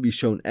 nor have you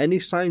shown any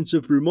signs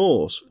of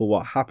remorse for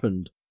what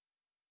happened.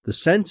 The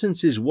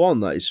sentence is one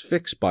that is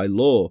fixed by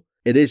law.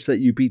 It is that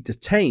you be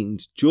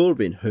detained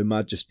during Her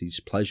Majesty's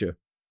pleasure."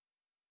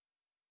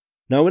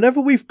 Now,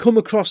 whenever we've come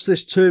across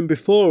this term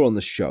before on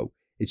the show,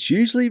 it's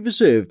usually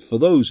reserved for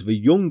those of a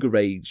younger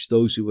age,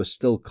 those who are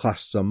still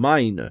classed as a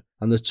minor,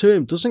 and the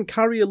term doesn't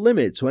carry a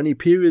limit to any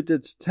period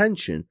of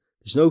detention.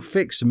 There's no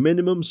fixed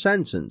minimum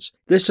sentence.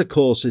 This, of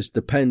course, is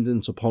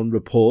dependent upon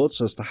reports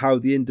as to how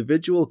the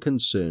individual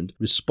concerned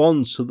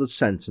responds to the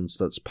sentence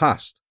that's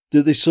passed.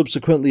 Do they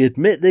subsequently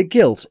admit their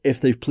guilt if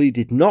they've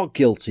pleaded not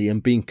guilty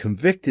and been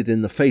convicted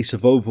in the face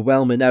of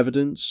overwhelming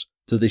evidence?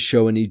 Do they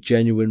show any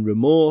genuine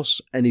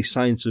remorse, any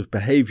signs of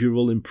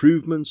behavioural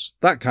improvements,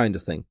 that kind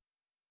of thing?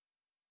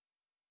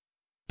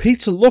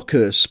 Peter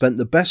Luckhurst spent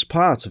the best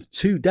part of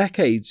 2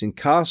 decades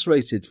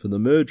incarcerated for the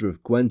murder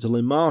of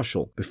Gwendolyn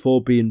Marshall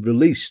before being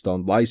released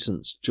on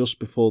licence just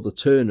before the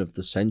turn of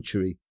the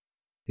century.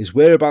 His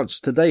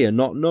whereabouts today are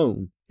not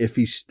known. If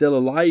he's still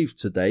alive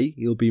today,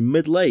 he'll be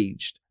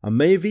middle-aged and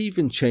may have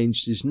even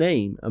changed his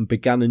name and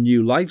began a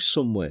new life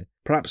somewhere,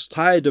 perhaps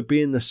tired of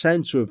being the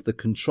centre of the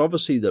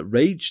controversy that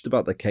raged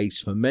about the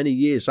case for many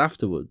years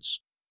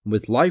afterwards, and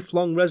with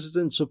lifelong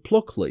residents of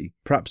Pluckley,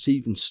 perhaps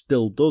even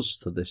still does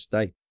to this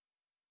day.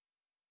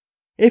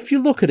 If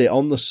you look at it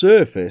on the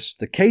surface,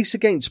 the case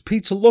against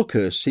Peter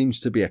Luckhurst seems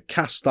to be a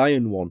cast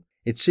iron one.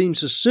 It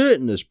seems as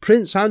certain as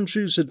Prince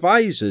Andrew's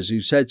advisors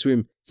who said to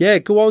him, "Yeah,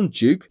 go on,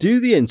 Duke,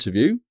 do the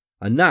interview,"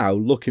 are now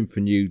looking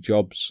for new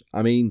jobs.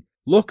 I mean,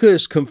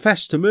 Luckhurst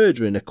confessed to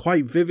murder in a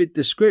quite vivid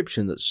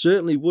description that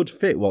certainly would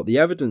fit what the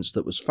evidence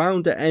that was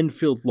found at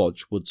Enfield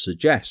Lodge would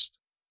suggest.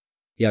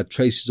 He had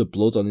traces of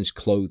blood on his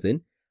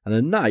clothing and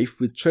a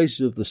knife with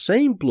traces of the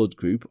same blood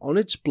group on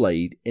its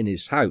blade in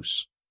his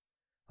house.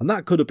 And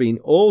that could have been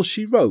all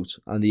she wrote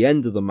and the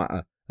end of the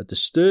matter, a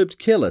disturbed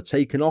killer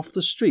taken off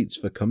the streets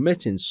for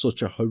committing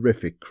such a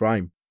horrific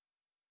crime.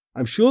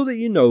 I'm sure that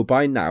you know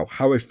by now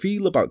how I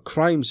feel about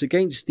crimes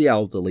against the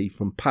elderly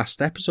from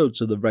past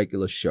episodes of the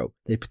regular show.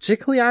 They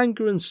particularly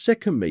anger and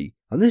sicken me,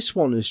 and this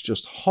one is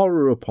just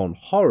horror upon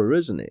horror,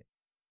 isn't it?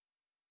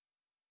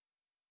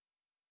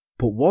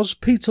 But was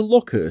Peter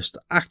Luckhurst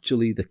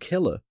actually the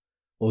killer?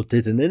 Or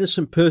did an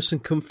innocent person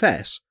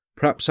confess,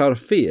 perhaps out of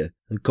fear,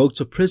 and go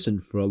to prison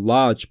for a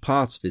large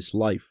part of his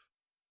life?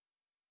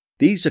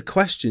 These are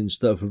questions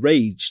that have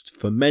raged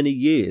for many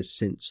years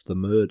since the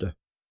murder.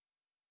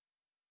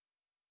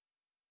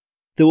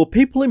 There were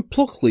people in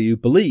Pluckley who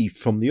believed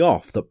from the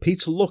off that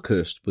Peter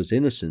Luckhurst was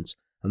innocent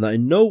and that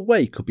in no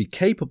way could be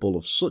capable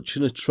of such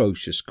an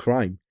atrocious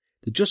crime.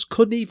 They just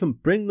couldn't even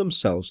bring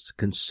themselves to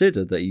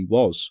consider that he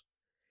was.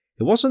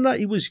 It wasn't that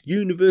he was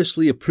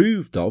universally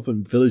approved of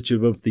and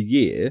Villager of the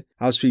Year.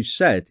 As we've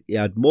said, he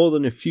had more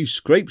than a few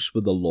scrapes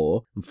with the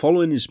law, and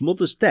following his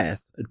mother's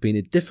death had been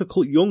a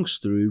difficult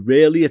youngster who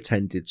rarely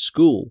attended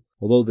school,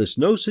 although there's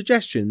no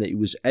suggestion that he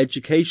was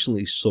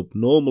educationally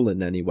subnormal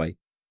in any way.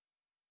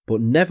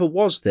 But never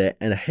was there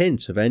a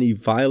hint of any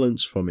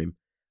violence from him,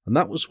 and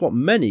that was what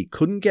many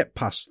couldn't get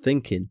past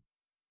thinking.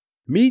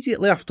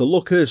 Immediately after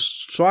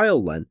Luckhurst's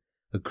trial then,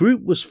 a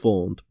group was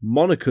formed,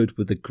 monikered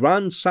with the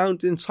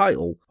grand-sounding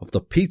title of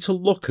the Peter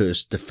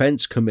Luckhurst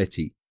Defence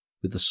Committee,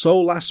 with the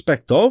sole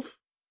aspect of,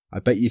 I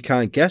bet you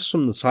can't guess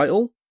from the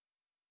title?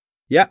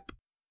 Yep,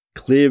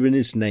 clearing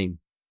his name.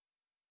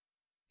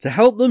 To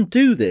help them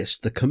do this,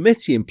 the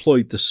committee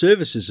employed the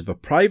services of a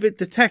private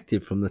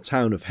detective from the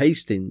town of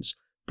Hastings,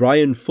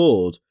 Brian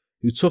Ford,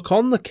 who took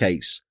on the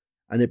case,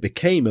 and it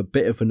became a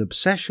bit of an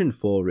obsession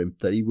for him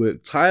that he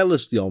worked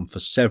tirelessly on for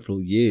several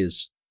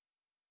years.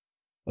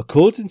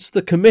 According to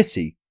the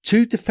committee,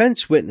 2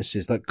 defence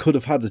witnesses that could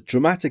have had a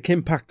dramatic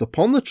impact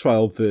upon the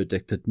trial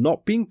verdict had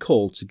not been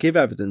called to give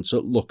evidence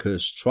at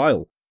Luckhurst's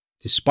trial,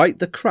 despite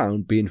the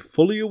Crown being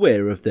fully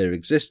aware of their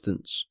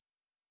existence.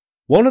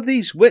 One of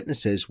these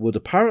witnesses would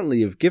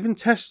apparently have given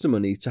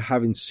testimony to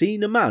having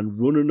seen a man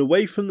running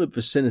away from the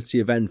vicinity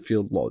of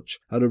Enfield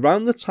Lodge at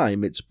around the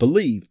time it's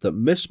believed that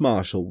Miss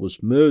Marshall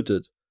was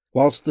murdered,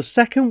 whilst the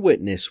second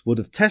witness would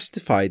have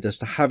testified as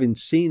to having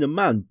seen a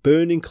man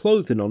burning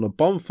clothing on a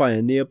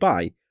bonfire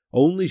nearby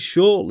only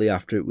shortly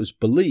after it was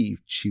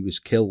believed she was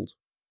killed.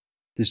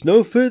 There's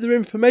no further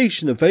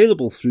information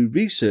available through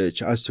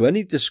research as to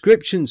any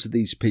descriptions of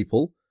these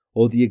people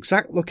or the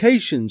exact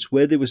locations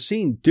where they were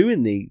seen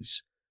doing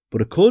these,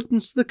 but according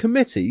to the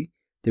committee,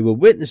 they were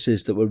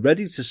witnesses that were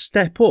ready to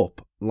step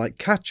up and, like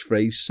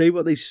catchphrase, say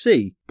what they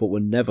see, but were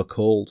never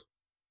called.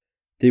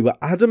 They were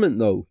adamant,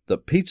 though,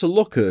 that Peter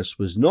Luckhurst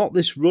was not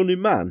this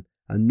running man,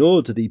 and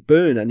nor did he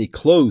burn any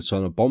clothes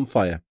on a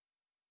bonfire.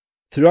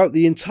 Throughout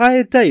the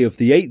entire day of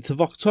the 8th of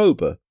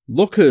October,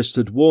 Luckhurst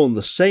had worn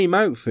the same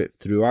outfit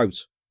throughout.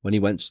 When he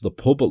went to the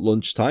pub at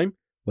lunchtime,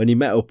 when he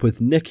met up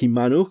with Nicky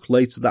Manouk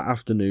later that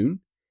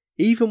afternoon,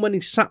 even when he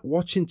sat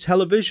watching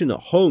television at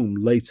home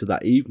later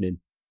that evening.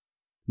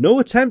 No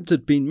attempt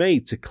had been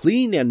made to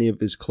clean any of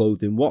his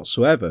clothing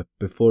whatsoever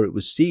before it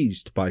was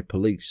seized by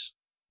police.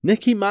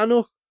 Nicky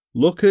Manouk,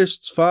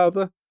 Luckhurst's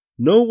father,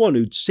 no one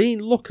who'd seen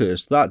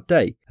Luckhurst that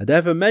day had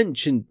ever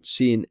mentioned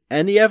seeing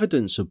any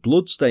evidence of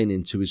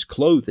bloodstaining to his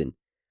clothing,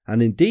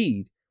 and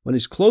indeed, when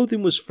his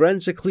clothing was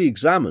forensically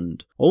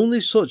examined, only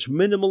such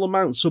minimal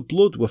amounts of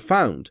blood were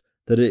found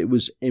that it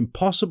was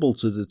impossible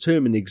to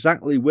determine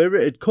exactly where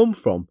it had come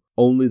from,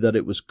 only that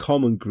it was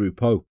common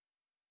Group O.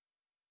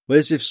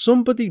 Whereas if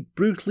somebody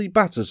brutally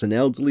batters an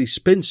elderly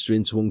spinster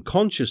into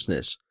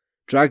unconsciousness,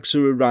 drags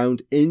her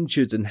around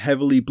injured and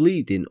heavily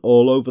bleeding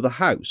all over the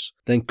house,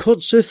 then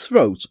cuts her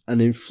throat and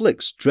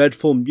inflicts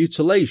dreadful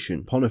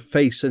mutilation upon her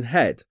face and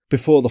head,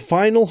 before the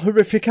final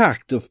horrific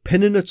act of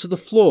pinning her to the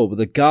floor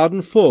with a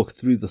garden fork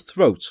through the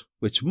throat,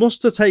 which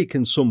must have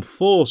taken some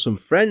force and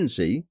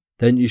frenzy,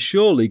 then you're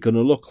surely going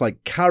to look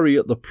like Carrie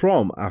at the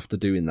prom after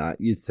doing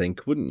that, you'd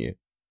think, wouldn't you?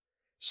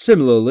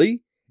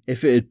 Similarly,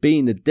 if it had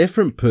been a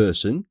different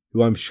person,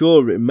 who I'm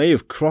sure it may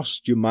have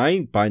crossed your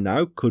mind by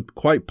now could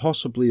quite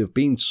possibly have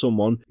been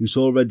someone who's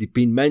already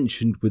been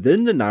mentioned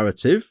within the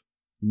narrative,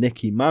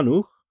 Nicky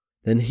Manouk,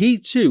 then he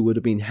too would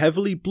have been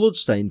heavily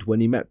bloodstained when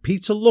he met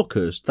Peter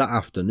Luckhurst that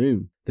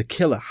afternoon. The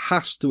killer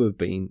has to have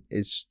been.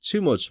 It's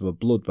too much of a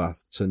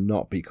bloodbath to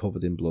not be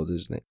covered in blood,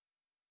 isn't it?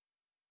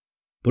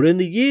 But in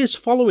the years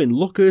following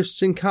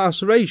Luckhurst's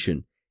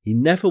incarceration, he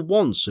never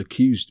once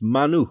accused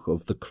Manouk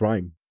of the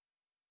crime.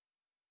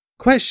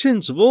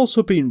 Questions have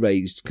also been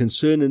raised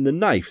concerning the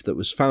knife that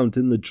was found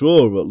in the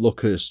drawer at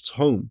Luckhurst's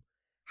home.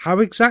 How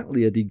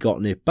exactly had he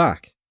gotten it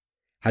back?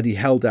 Had he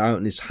held it out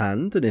in his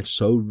hand and if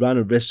so ran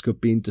a risk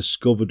of being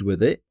discovered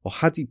with it, or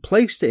had he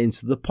placed it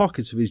into the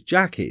pocket of his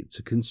jacket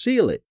to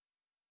conceal it?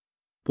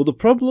 But the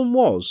problem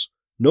was,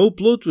 no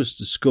blood was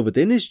discovered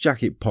in his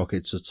jacket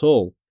pockets at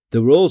all.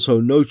 There were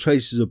also no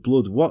traces of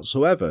blood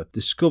whatsoever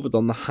discovered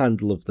on the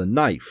handle of the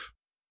knife.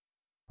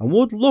 And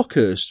would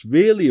Luckhurst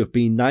really have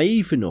been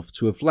naive enough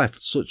to have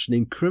left such an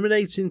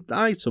incriminating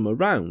item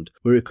around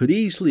where it could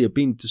easily have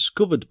been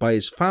discovered by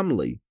his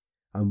family,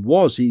 and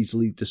was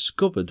easily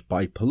discovered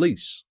by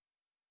police?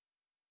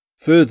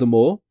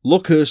 Furthermore,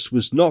 Luckhurst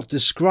was not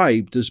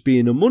described as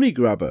being a money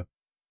grabber.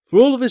 For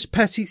all of his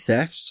petty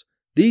thefts,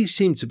 these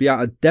seemed to be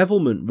out of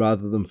devilment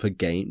rather than for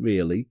gain,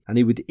 really, and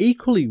he would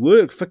equally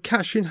work for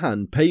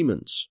cash-in-hand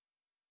payments.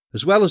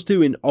 As well as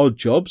doing odd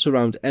jobs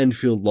around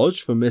Enfield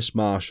Lodge for Miss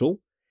Marshall,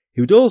 he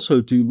would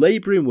also do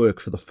labouring work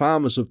for the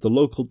farmers of the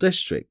local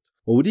district,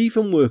 or would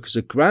even work as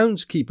a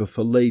groundskeeper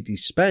for Lady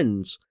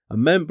Spence, a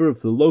member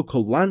of the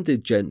local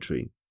landed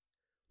gentry.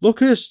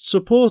 Luckhurst's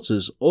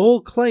supporters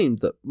all claimed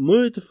that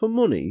murder for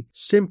money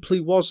simply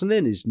wasn't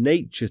in his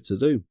nature to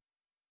do.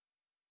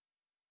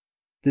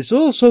 There's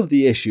also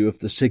the issue of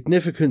the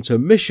significant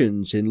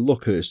omissions in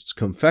Luckhurst's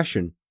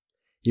confession.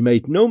 He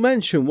made no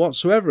mention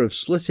whatsoever of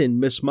slitting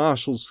Miss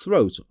Marshall's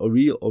throat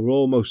or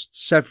almost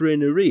severing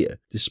her ear,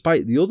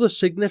 despite the other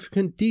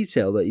significant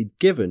detail that he'd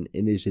given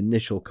in his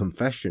initial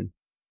confession.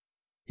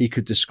 He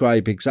could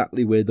describe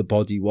exactly where the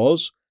body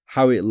was,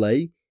 how it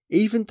lay,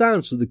 even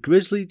down to the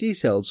grisly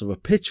details of a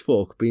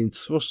pitchfork being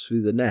thrust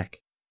through the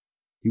neck.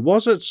 He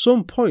was at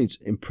some point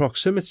in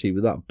proximity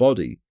with that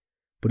body,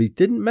 but he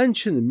didn't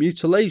mention the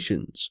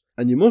mutilations,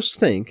 and you must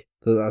think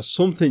that that's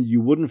something you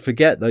wouldn't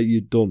forget that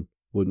you'd done,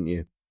 wouldn't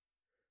you?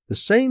 The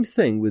same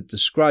thing with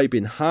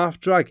describing half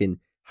dragging,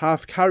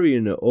 half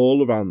carrying her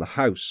all around the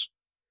house.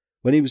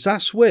 When he was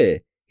asked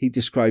where, he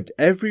described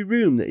every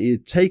room that he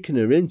had taken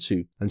her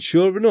into, and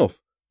sure enough,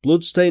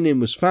 bloodstaining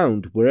was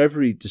found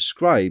wherever he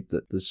described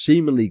that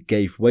seemingly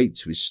gave weight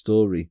to his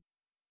story.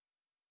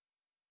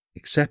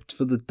 Except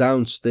for the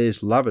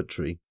downstairs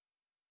lavatory.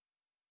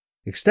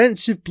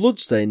 Extensive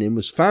bloodstaining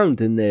was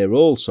found in there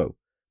also,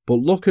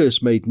 but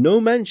Luckhurst made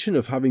no mention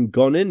of having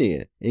gone in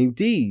here.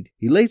 Indeed,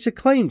 he later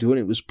claimed when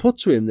it was put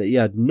to him that he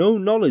had no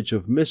knowledge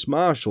of Miss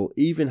Marshall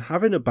even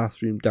having a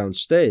bathroom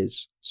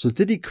downstairs. So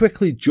did he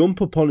quickly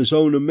jump upon his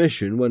own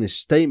omission when his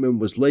statement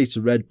was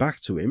later read back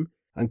to him,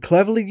 and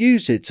cleverly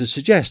use it to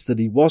suggest that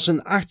he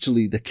wasn't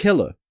actually the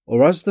killer?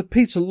 Or as the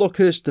Peter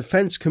Luckhurst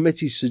Defence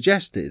Committee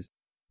suggested,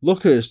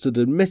 Luckhurst had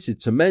admitted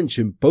to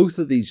mention both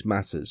of these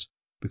matters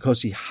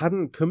because he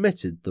hadn't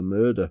committed the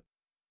murder.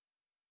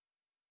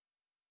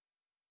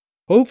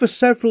 Over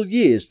several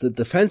years, the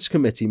Defence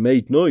Committee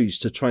made noise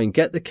to try and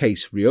get the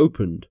case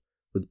reopened,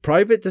 with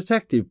Private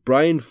Detective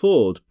Brian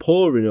Ford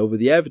poring over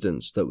the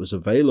evidence that was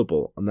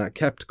available, and that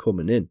kept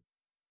coming in.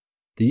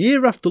 The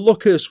year after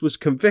Luckhurst was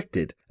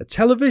convicted, a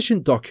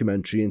television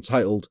documentary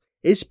entitled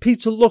Is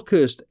Peter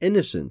Luckhurst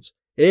Innocent?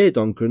 Aired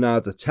on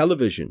Granada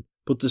Television,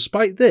 but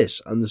despite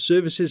this and the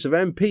services of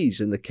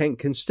MPs in the Kent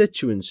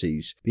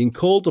constituencies being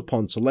called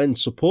upon to lend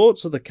support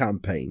to the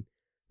campaign,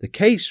 the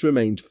case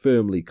remained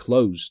firmly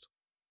closed.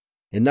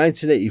 In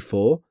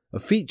 1984, a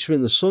feature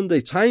in the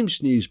Sunday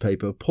Times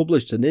newspaper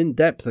published an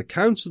in-depth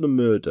account of the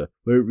murder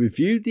where it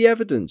reviewed the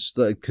evidence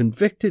that had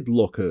convicted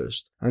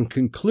Luckhurst and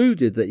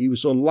concluded that he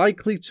was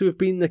unlikely to have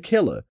been the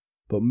killer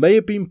but may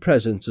have been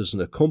present as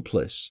an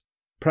accomplice,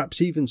 perhaps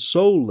even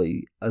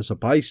solely as a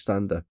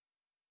bystander.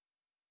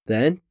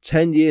 Then,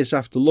 10 years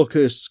after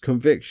Luckhurst's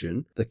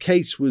conviction, the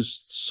case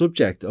was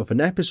subject of an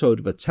episode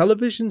of a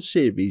television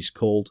series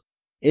called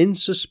In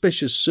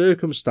Suspicious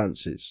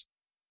Circumstances.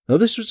 Now,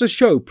 this was a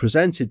show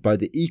presented by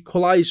the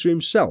equalizer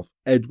himself,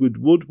 Edward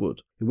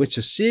Woodward, in which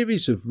a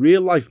series of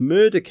real-life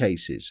murder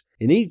cases,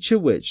 in each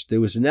of which there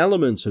was an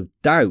element of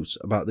doubt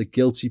about the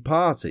guilty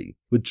party,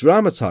 were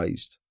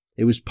dramatised.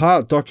 It was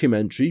part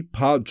documentary,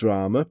 part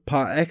drama,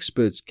 part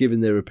experts giving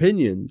their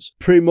opinions,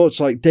 pretty much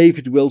like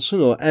David Wilson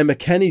or Emma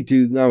Kenny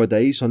do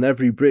nowadays on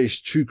every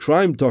British true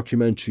crime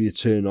documentary you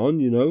turn on,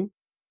 you know.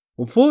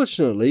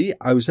 Unfortunately,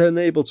 I was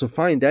unable to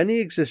find any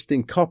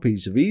existing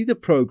copies of either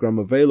programme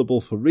available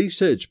for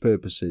research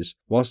purposes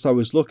whilst I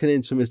was looking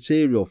into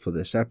material for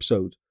this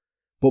episode.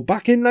 But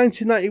back in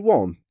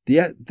 1991,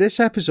 this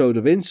episode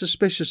of In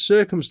Suspicious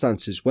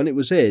Circumstances, when it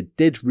was aired,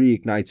 did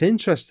reignite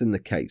interest in the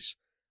case,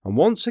 and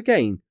once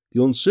again,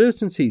 the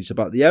uncertainties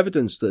about the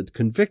evidence that had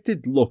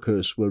convicted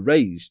Luckhurst were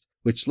raised,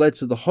 which led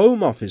to the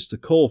Home Office to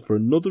call for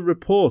another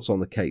report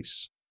on the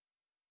case.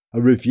 A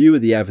review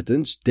of the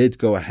evidence did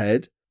go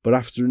ahead, but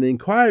after an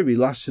inquiry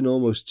lasting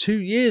almost 2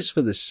 years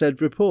for this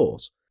said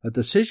report, a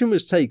decision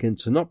was taken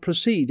to not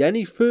proceed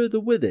any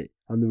further with it,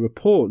 and the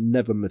report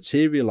never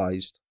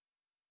materialised.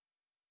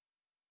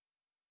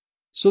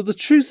 So the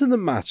truth of the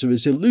matter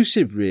is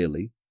elusive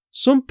really.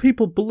 Some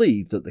people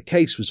believe that the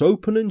case was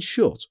open and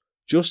shut,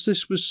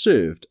 justice was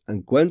served,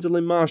 and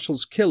Gwendolyn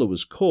Marshall's killer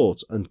was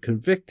caught and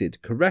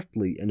convicted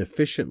correctly and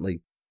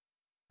efficiently.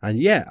 And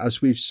yet,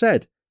 as we've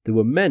said, there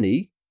were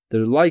many,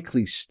 there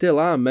likely still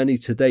are many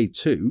today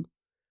too,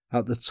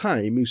 at the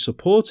time who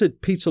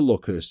supported Peter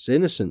Luckhurst's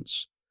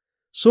innocence.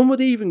 Some would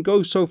even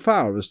go so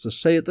far as to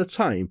say at the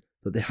time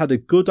that they had a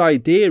good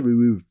idea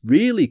who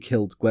really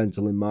killed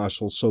Gwendolyn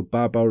Marshall so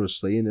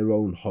barbarously in her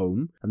own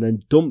home and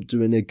then dumped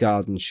her in a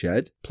garden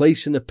shed,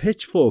 placing a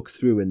pitchfork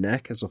through her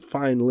neck as a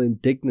final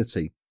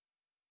indignity.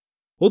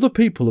 Other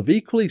people have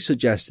equally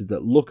suggested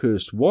that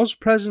Luckhurst was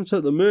present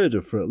at the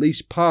murder for at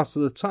least part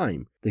of the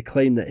time. They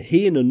claim that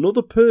he and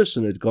another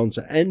person had gone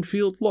to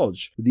Enfield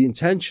Lodge with the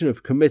intention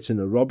of committing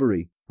a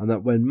robbery, and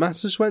that when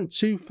matters went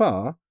too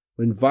far,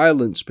 when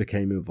violence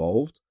became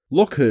involved,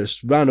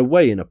 Luckhurst ran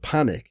away in a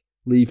panic,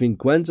 leaving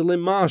Gwendolyn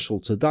Marshall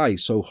to die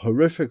so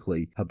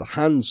horrifically at the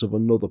hands of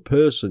another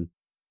person.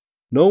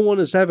 No one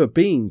has ever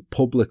been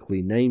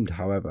publicly named,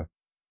 however.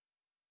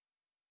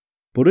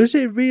 But is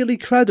it really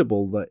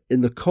credible that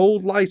in the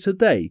cold light of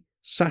day,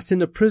 sat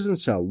in a prison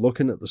cell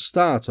looking at the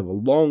start of a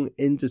long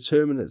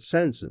indeterminate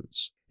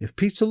sentence, if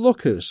Peter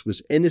Luckhurst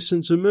was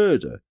innocent of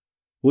murder,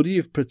 would he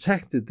have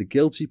protected the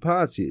guilty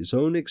party at his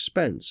own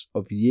expense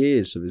of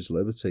years of his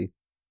liberty?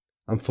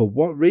 And for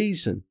what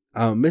reason?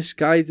 Out of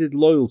misguided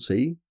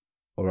loyalty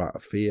or out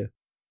of fear?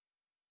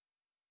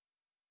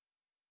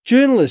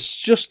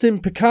 Journalists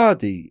Justin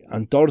Picardi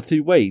and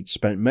Dorothy Wade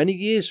spent many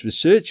years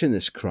researching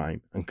this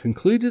crime and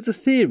concluded a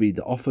theory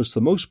that offers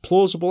the most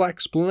plausible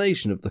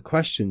explanation of the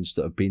questions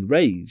that have been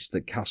raised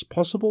that cast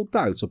possible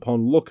doubt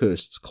upon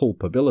Luckhurst's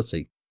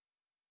culpability.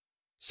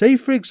 Say,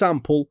 for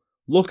example,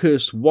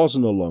 Luckhurst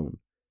wasn't alone.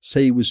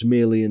 Say he was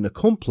merely an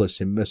accomplice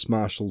in Miss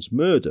Marshall's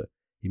murder.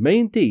 He may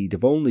indeed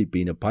have only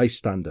been a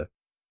bystander.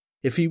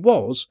 If he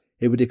was,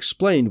 it would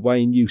explain why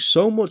he knew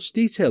so much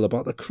detail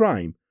about the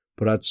crime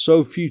but had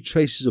so few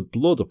traces of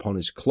blood upon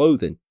his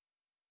clothing.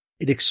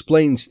 It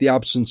explains the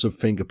absence of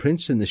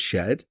fingerprints in the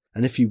shed,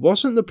 and if he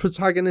wasn't the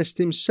protagonist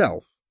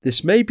himself,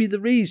 this may be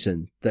the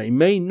reason that he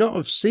may not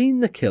have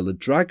seen the killer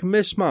drag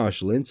Miss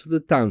Marshall into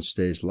the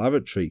downstairs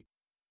lavatory.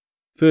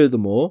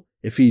 Furthermore,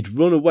 if he'd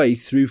run away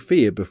through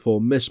fear before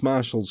Miss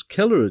Marshall's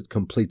killer had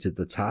completed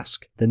the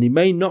task, then he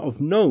may not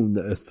have known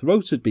that her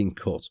throat had been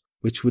cut,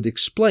 which would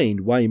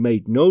explain why he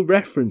made no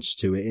reference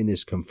to it in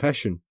his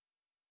confession.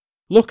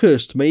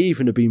 Luckhurst may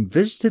even have been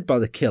visited by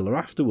the killer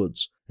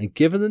afterwards and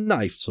given the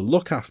knife to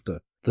look after,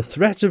 the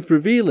threat of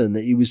revealing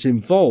that he was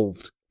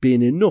involved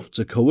being enough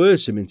to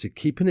coerce him into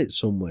keeping it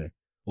somewhere,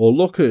 or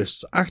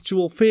Luckhurst's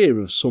actual fear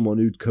of someone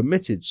who'd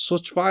committed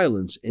such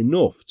violence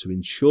enough to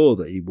ensure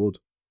that he would.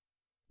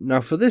 Now,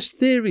 for this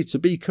theory to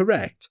be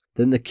correct,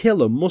 then the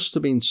killer must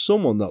have been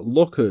someone that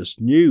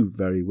Luckhurst knew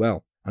very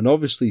well, and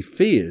obviously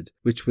feared,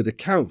 which would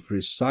account for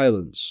his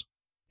silence.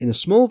 In a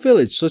small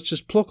village such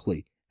as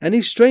Pluckley,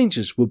 any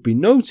strangers would be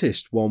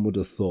noticed, one would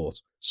have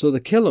thought, so the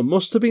killer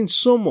must have been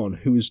someone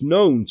who was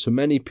known to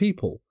many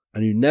people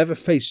and who never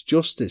faced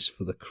justice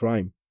for the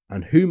crime,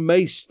 and who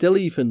may still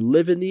even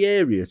live in the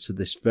area to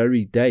this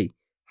very day,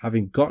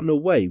 having gotten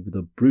away with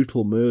a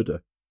brutal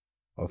murder.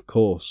 Of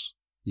course,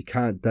 you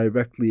can't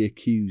directly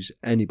accuse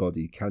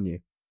anybody, can you?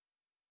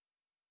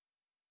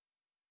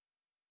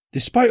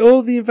 Despite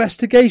all the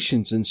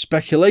investigations and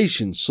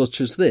speculations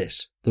such as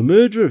this, the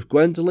murder of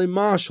Gwendolyn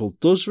Marshall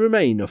does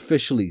remain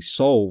officially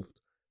solved,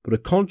 but a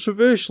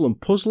controversial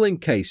and puzzling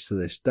case to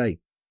this day.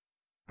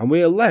 And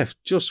we are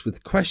left just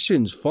with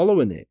questions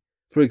following it.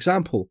 For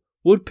example,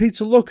 would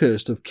Peter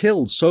Luckhurst have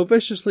killed so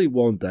viciously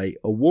one day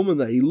a woman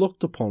that he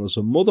looked upon as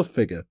a mother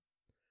figure?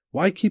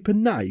 Why keep a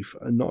knife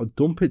and not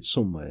dump it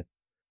somewhere?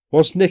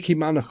 Was Nicky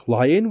Mannock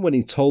lying when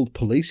he told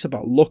police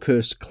about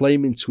Luckhurst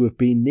claiming to have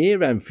been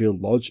near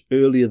Enfield Lodge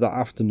earlier that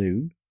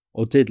afternoon?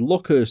 Or did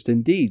Luckhurst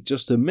indeed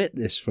just admit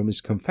this from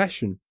his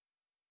confession?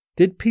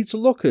 Did Peter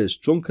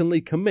Luckhurst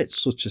drunkenly commit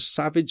such a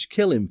savage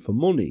killing for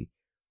money?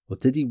 Or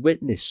did he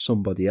witness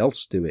somebody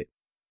else do it?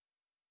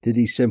 Did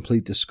he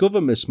simply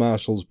discover Miss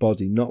Marshall's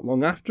body not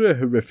long after a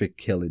horrific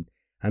killing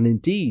and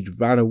indeed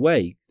ran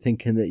away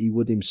thinking that he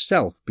would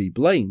himself be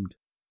blamed?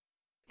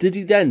 Did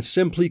he then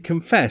simply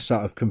confess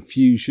out of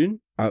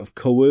confusion, out of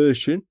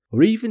coercion,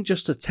 or even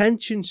just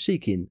attention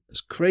seeking,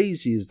 as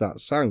crazy as that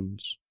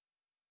sounds?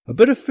 A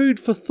bit of food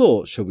for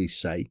thought, shall we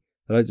say,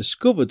 that I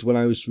discovered when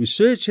I was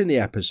researching the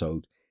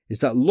episode is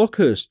that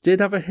Luckhurst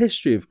did have a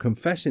history of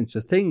confessing to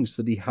things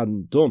that he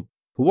hadn't done.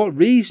 For what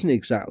reason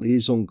exactly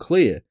is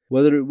unclear,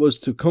 whether it was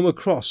to come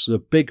across as a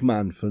big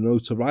man for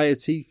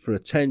notoriety, for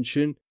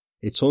attention,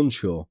 it's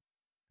unsure.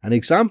 An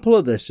example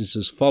of this is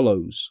as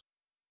follows.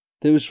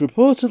 There was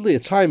reportedly a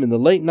time in the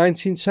late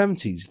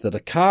 1970s that a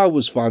car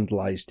was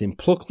vandalised in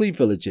Pluckley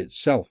village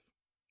itself.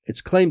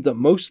 It's claimed that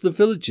most of the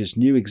villagers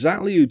knew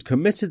exactly who'd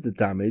committed the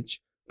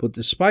damage, but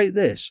despite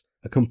this,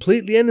 a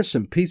completely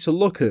innocent Peter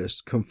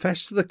Luckhurst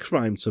confessed to the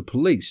crime to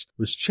police,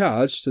 was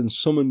charged and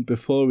summoned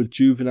before a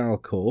juvenile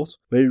court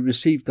where he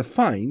received a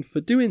fine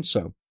for doing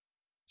so.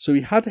 So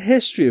he had a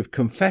history of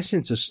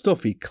confessing to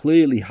stuff he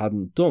clearly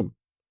hadn't done.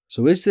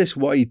 So is this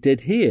what he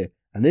did here?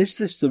 And is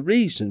this the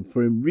reason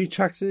for him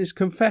retracting his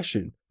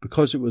confession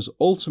because it was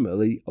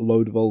ultimately a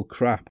load of old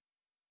crap?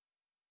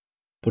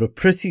 But a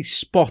pretty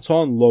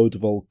spot-on load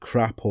of old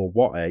crap or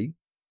what, eh?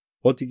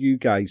 What do you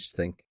guys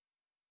think?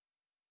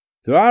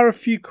 There are a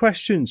few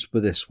questions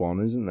with this one,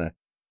 isn't there?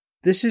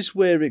 This is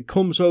where it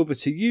comes over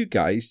to you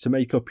guys to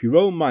make up your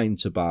own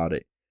minds about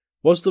it.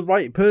 Was the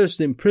right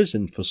person in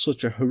prison for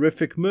such a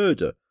horrific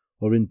murder,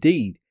 or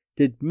indeed,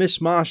 did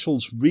Miss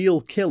Marshall's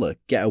real killer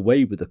get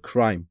away with the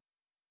crime?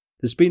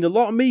 There's been a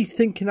lot of me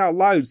thinking out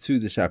loud through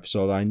this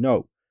episode, I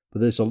know,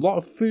 but there's a lot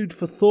of food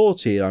for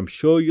thought here, I'm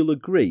sure you'll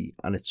agree,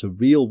 and it's a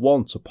real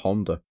one to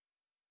ponder.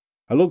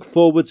 I look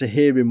forward to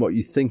hearing what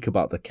you think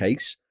about the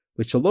case,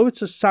 which although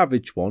it's a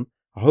savage one,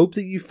 I hope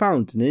that you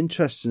found an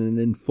interesting and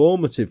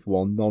informative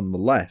one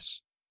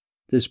nonetheless.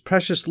 There's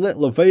precious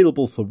little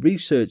available for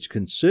research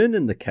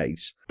concerning the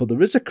case, but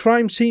there is a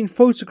crime scene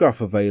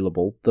photograph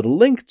available that a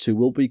link to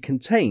will be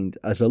contained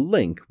as a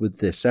link with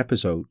this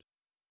episode.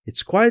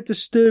 It's quite a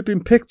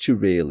disturbing picture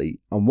really,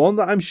 and one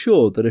that I'm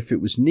sure that if it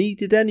was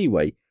needed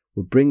anyway,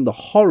 would bring the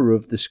horror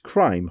of this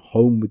crime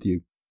home with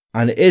you.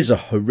 And it is a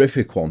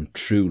horrific one,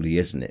 truly,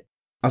 isn't it?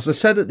 As I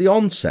said at the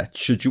onset,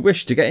 should you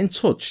wish to get in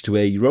touch to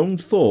hear your own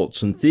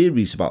thoughts and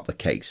theories about the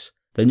case,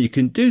 then you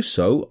can do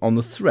so on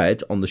the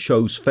thread on the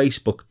show's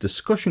Facebook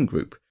discussion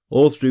group,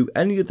 or through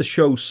any of the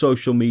show's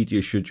social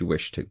media should you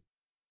wish to.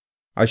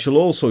 I shall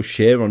also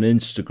share on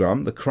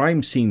Instagram the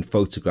crime scene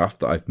photograph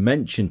that I've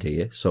mentioned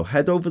here, so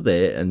head over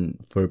there and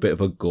for a bit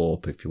of a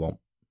gorp if you want.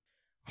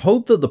 I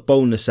hope that the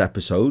bonus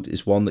episode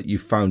is one that you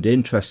found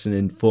interesting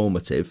and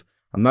informative,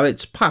 and that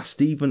it's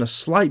passed even a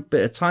slight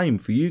bit of time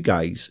for you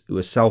guys who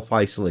are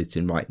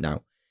self-isolating right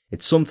now.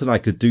 It's something I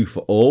could do for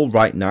all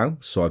right now,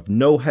 so I've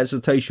no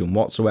hesitation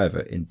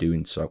whatsoever in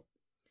doing so.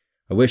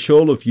 I wish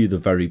all of you the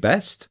very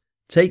best.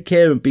 Take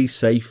care and be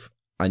safe,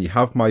 and you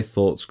have my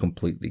thoughts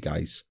completely,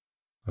 guys.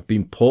 I've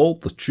been Paul,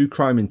 the True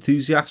Crime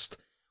Enthusiast,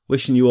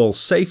 wishing you all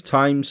safe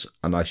times,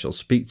 and I shall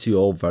speak to you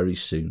all very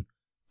soon.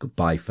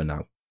 Goodbye for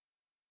now.